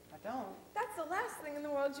 I don't. That's the last thing in the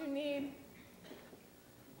world you need.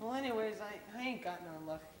 Well, anyways, I ain't got none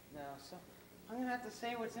left now, so I'm gonna have to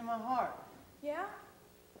say what's in my heart. Yeah?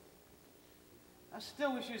 I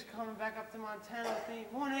still wish he was coming back up to Montana with me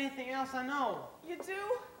more than anything else I know. You do?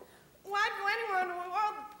 Well, I'd go anywhere in the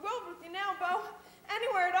world with you now, Bo.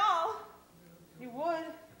 Anywhere at all. You would?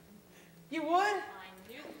 You would? I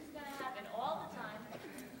knew this was going to happen all the time.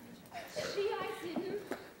 Gee, I didn't.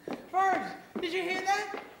 Verge, did you hear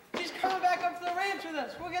that? She's coming back up to the ranch with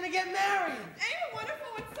us. We're gonna get married. Ain't it wonderful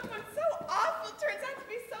when someone so awful turns out to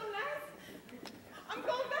be so nice? I'm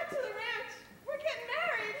going back to the ranch. We're getting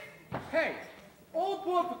married. Hey, all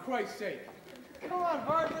aboard for Christ's sake. Come on,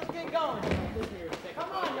 Verge, let's get going. Listen here a second.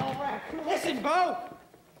 Come on, you old rat. Listen, Bo.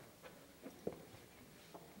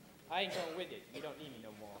 I ain't going with you. You don't need me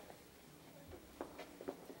no more.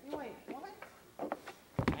 Wait, what?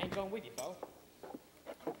 I ain't going with you, Bo.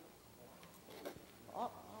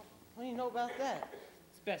 What do you know about that?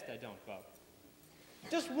 It's best I don't, Bo.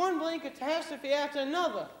 Just one blink catastrophe after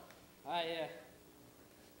another. I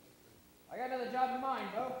got another job in mind,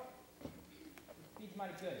 Bo. Feed's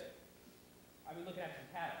mighty good. I've been looking after some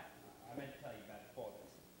cattle. I meant to tell you about it before this.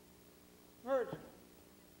 Verge,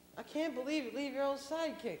 I can't believe you leave your old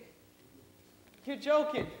sidekick. You're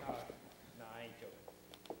joking. No, I ain't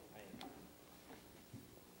joking. I ain't.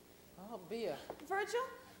 I'll be a... Virgil,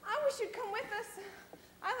 I wish you'd come with us.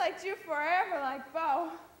 I liked you forever like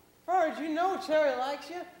Bo. Verge, you know Cherry likes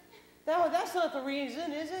you. That's not the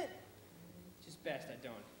reason, is it? It's just best I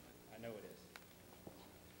don't. I know it is.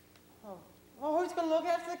 Oh, well, who's going to look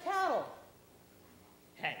after the cattle?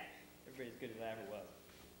 Hey, everybody's good as I ever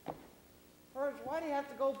was. Verge, why do you have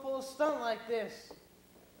to go pull a stunt like this?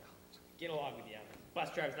 Get along with you.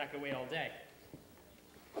 Bus driver's not gonna wait all day.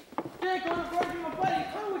 Jake, I'm Verge, my buddy.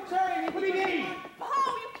 Come with Cherry. What do you mean? Bo,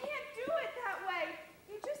 you can't do it that way.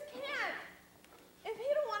 You just can't. If he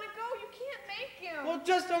don't want to go, you can't make him. Well, it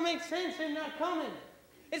just don't make sense him not coming.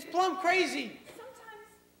 It's plumb crazy. Sometimes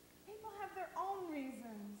people have their own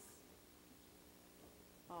reasons.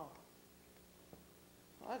 Oh.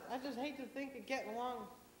 I just hate to think of getting along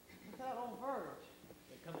with that old Verge.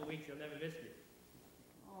 In a couple of weeks, you'll never miss me.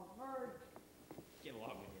 Oh, Verge. Get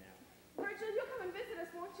along with you now. Virgil, you'll come and visit us,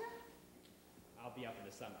 won't you? I'll be up in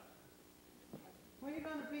the summer. Where are you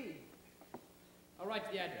going to be? I'll write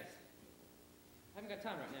the address. I haven't got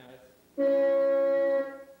time right now. It's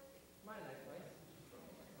mighty nice place.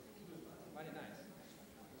 Mighty nice.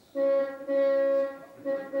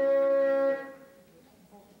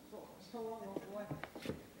 So long, old boy.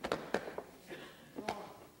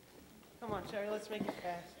 Come on, Cherry, let's make it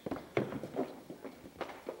fast.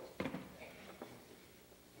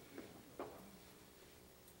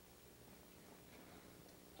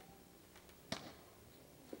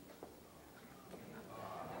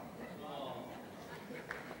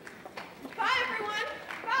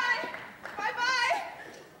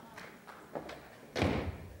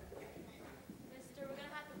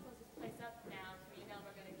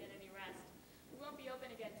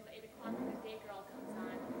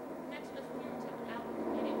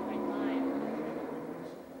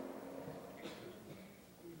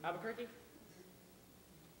 Albuquerque?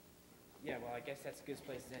 Yeah, well, I guess that's as good a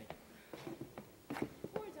place as any.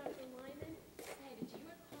 Poor Dr. Lyman. Say, did you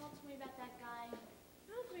recall to me about that guy?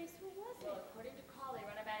 No, Grace, who was it? Well, according to Carl, they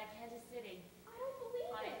run about in Kansas City. I don't believe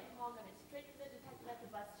Honey, it. Paul got it straight to the detective at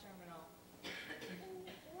the bus terminal. And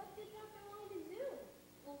what did Dr. Lyman do?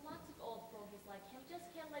 Well, lots of old fogies like him just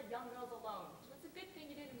can't let young girls alone. So it's a good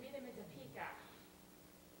thing you didn't meet him in Topeka.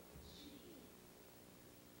 Gee.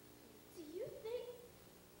 Do you think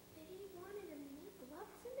that he wanted to make love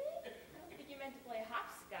to me? I don't think you meant to play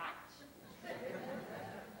hopscotch.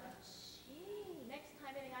 Gee. Next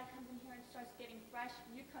time any guy comes in here and starts getting fresh,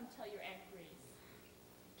 you come tell your Aunt Grease.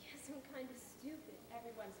 Guess I'm kind of stupid.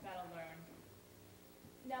 Everyone's gotta learn.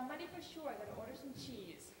 Now, money for sure. I gotta order some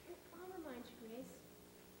cheese. I'll remind you, Grace.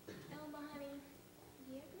 Elma, honey,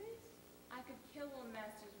 Yeah, Grace? I could kill Will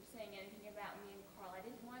Masters for saying anything about me and Carl. I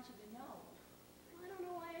didn't want you to know. Well, I don't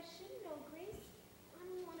know why I shouldn't know, Grace. I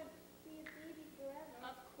don't want to be a baby forever.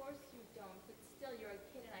 Of course you don't, but still, you're a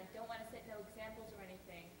kid and I don't want to set no examples or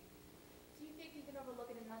anything. Do you think you can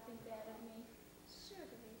overlook it and not think bad of me? Sure,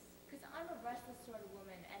 Grace. Because I'm a restless sort of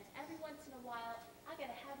woman, and every once in a while, I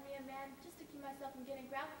gotta have me a man just to keep myself from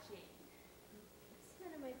getting grouchy. It's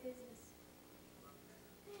none of my business.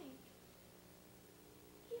 Think.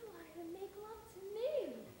 He wanted to make love to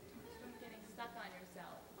me. Just from getting stuck on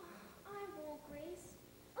yourself. Oh, I won't, Grace.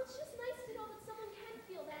 Oh, it's just nice to know that someone can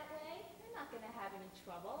feel that way. You're not gonna have any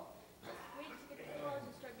trouble. Just wait to get to college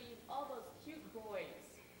and start meeting all those cute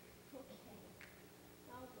boys. Okay.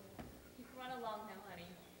 I'll go. You can run along now, honey.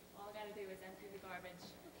 All I gotta do is empty the garbage.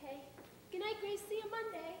 Okay. Good night, Grace. See you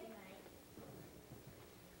Monday. Good night.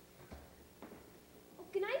 Oh,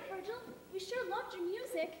 good night, Virgil. We sure loved your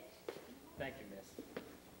music. Thank you, miss.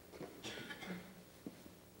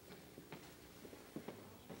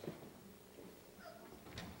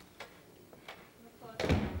 We're closed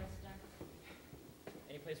now, mister.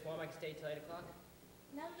 Any place warm I can stay till 8 o'clock?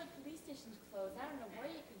 Now that the police station's closed, I don't know where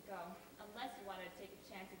you could go. Unless you wanted to take a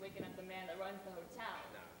chance of waking up the man that runs the hotel.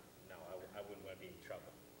 No, I wouldn't want to be in trouble.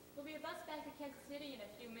 There'll be a bus back to Kansas City in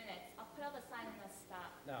a few minutes. I'll put out a sign in the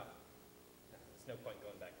stop. No, there's no point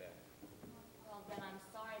going back there. Well, then I'm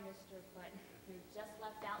sorry, mister, but you're just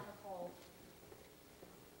left out in the cold.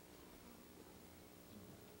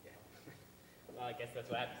 Yeah. Well, I guess that's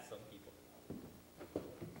what happens to some people.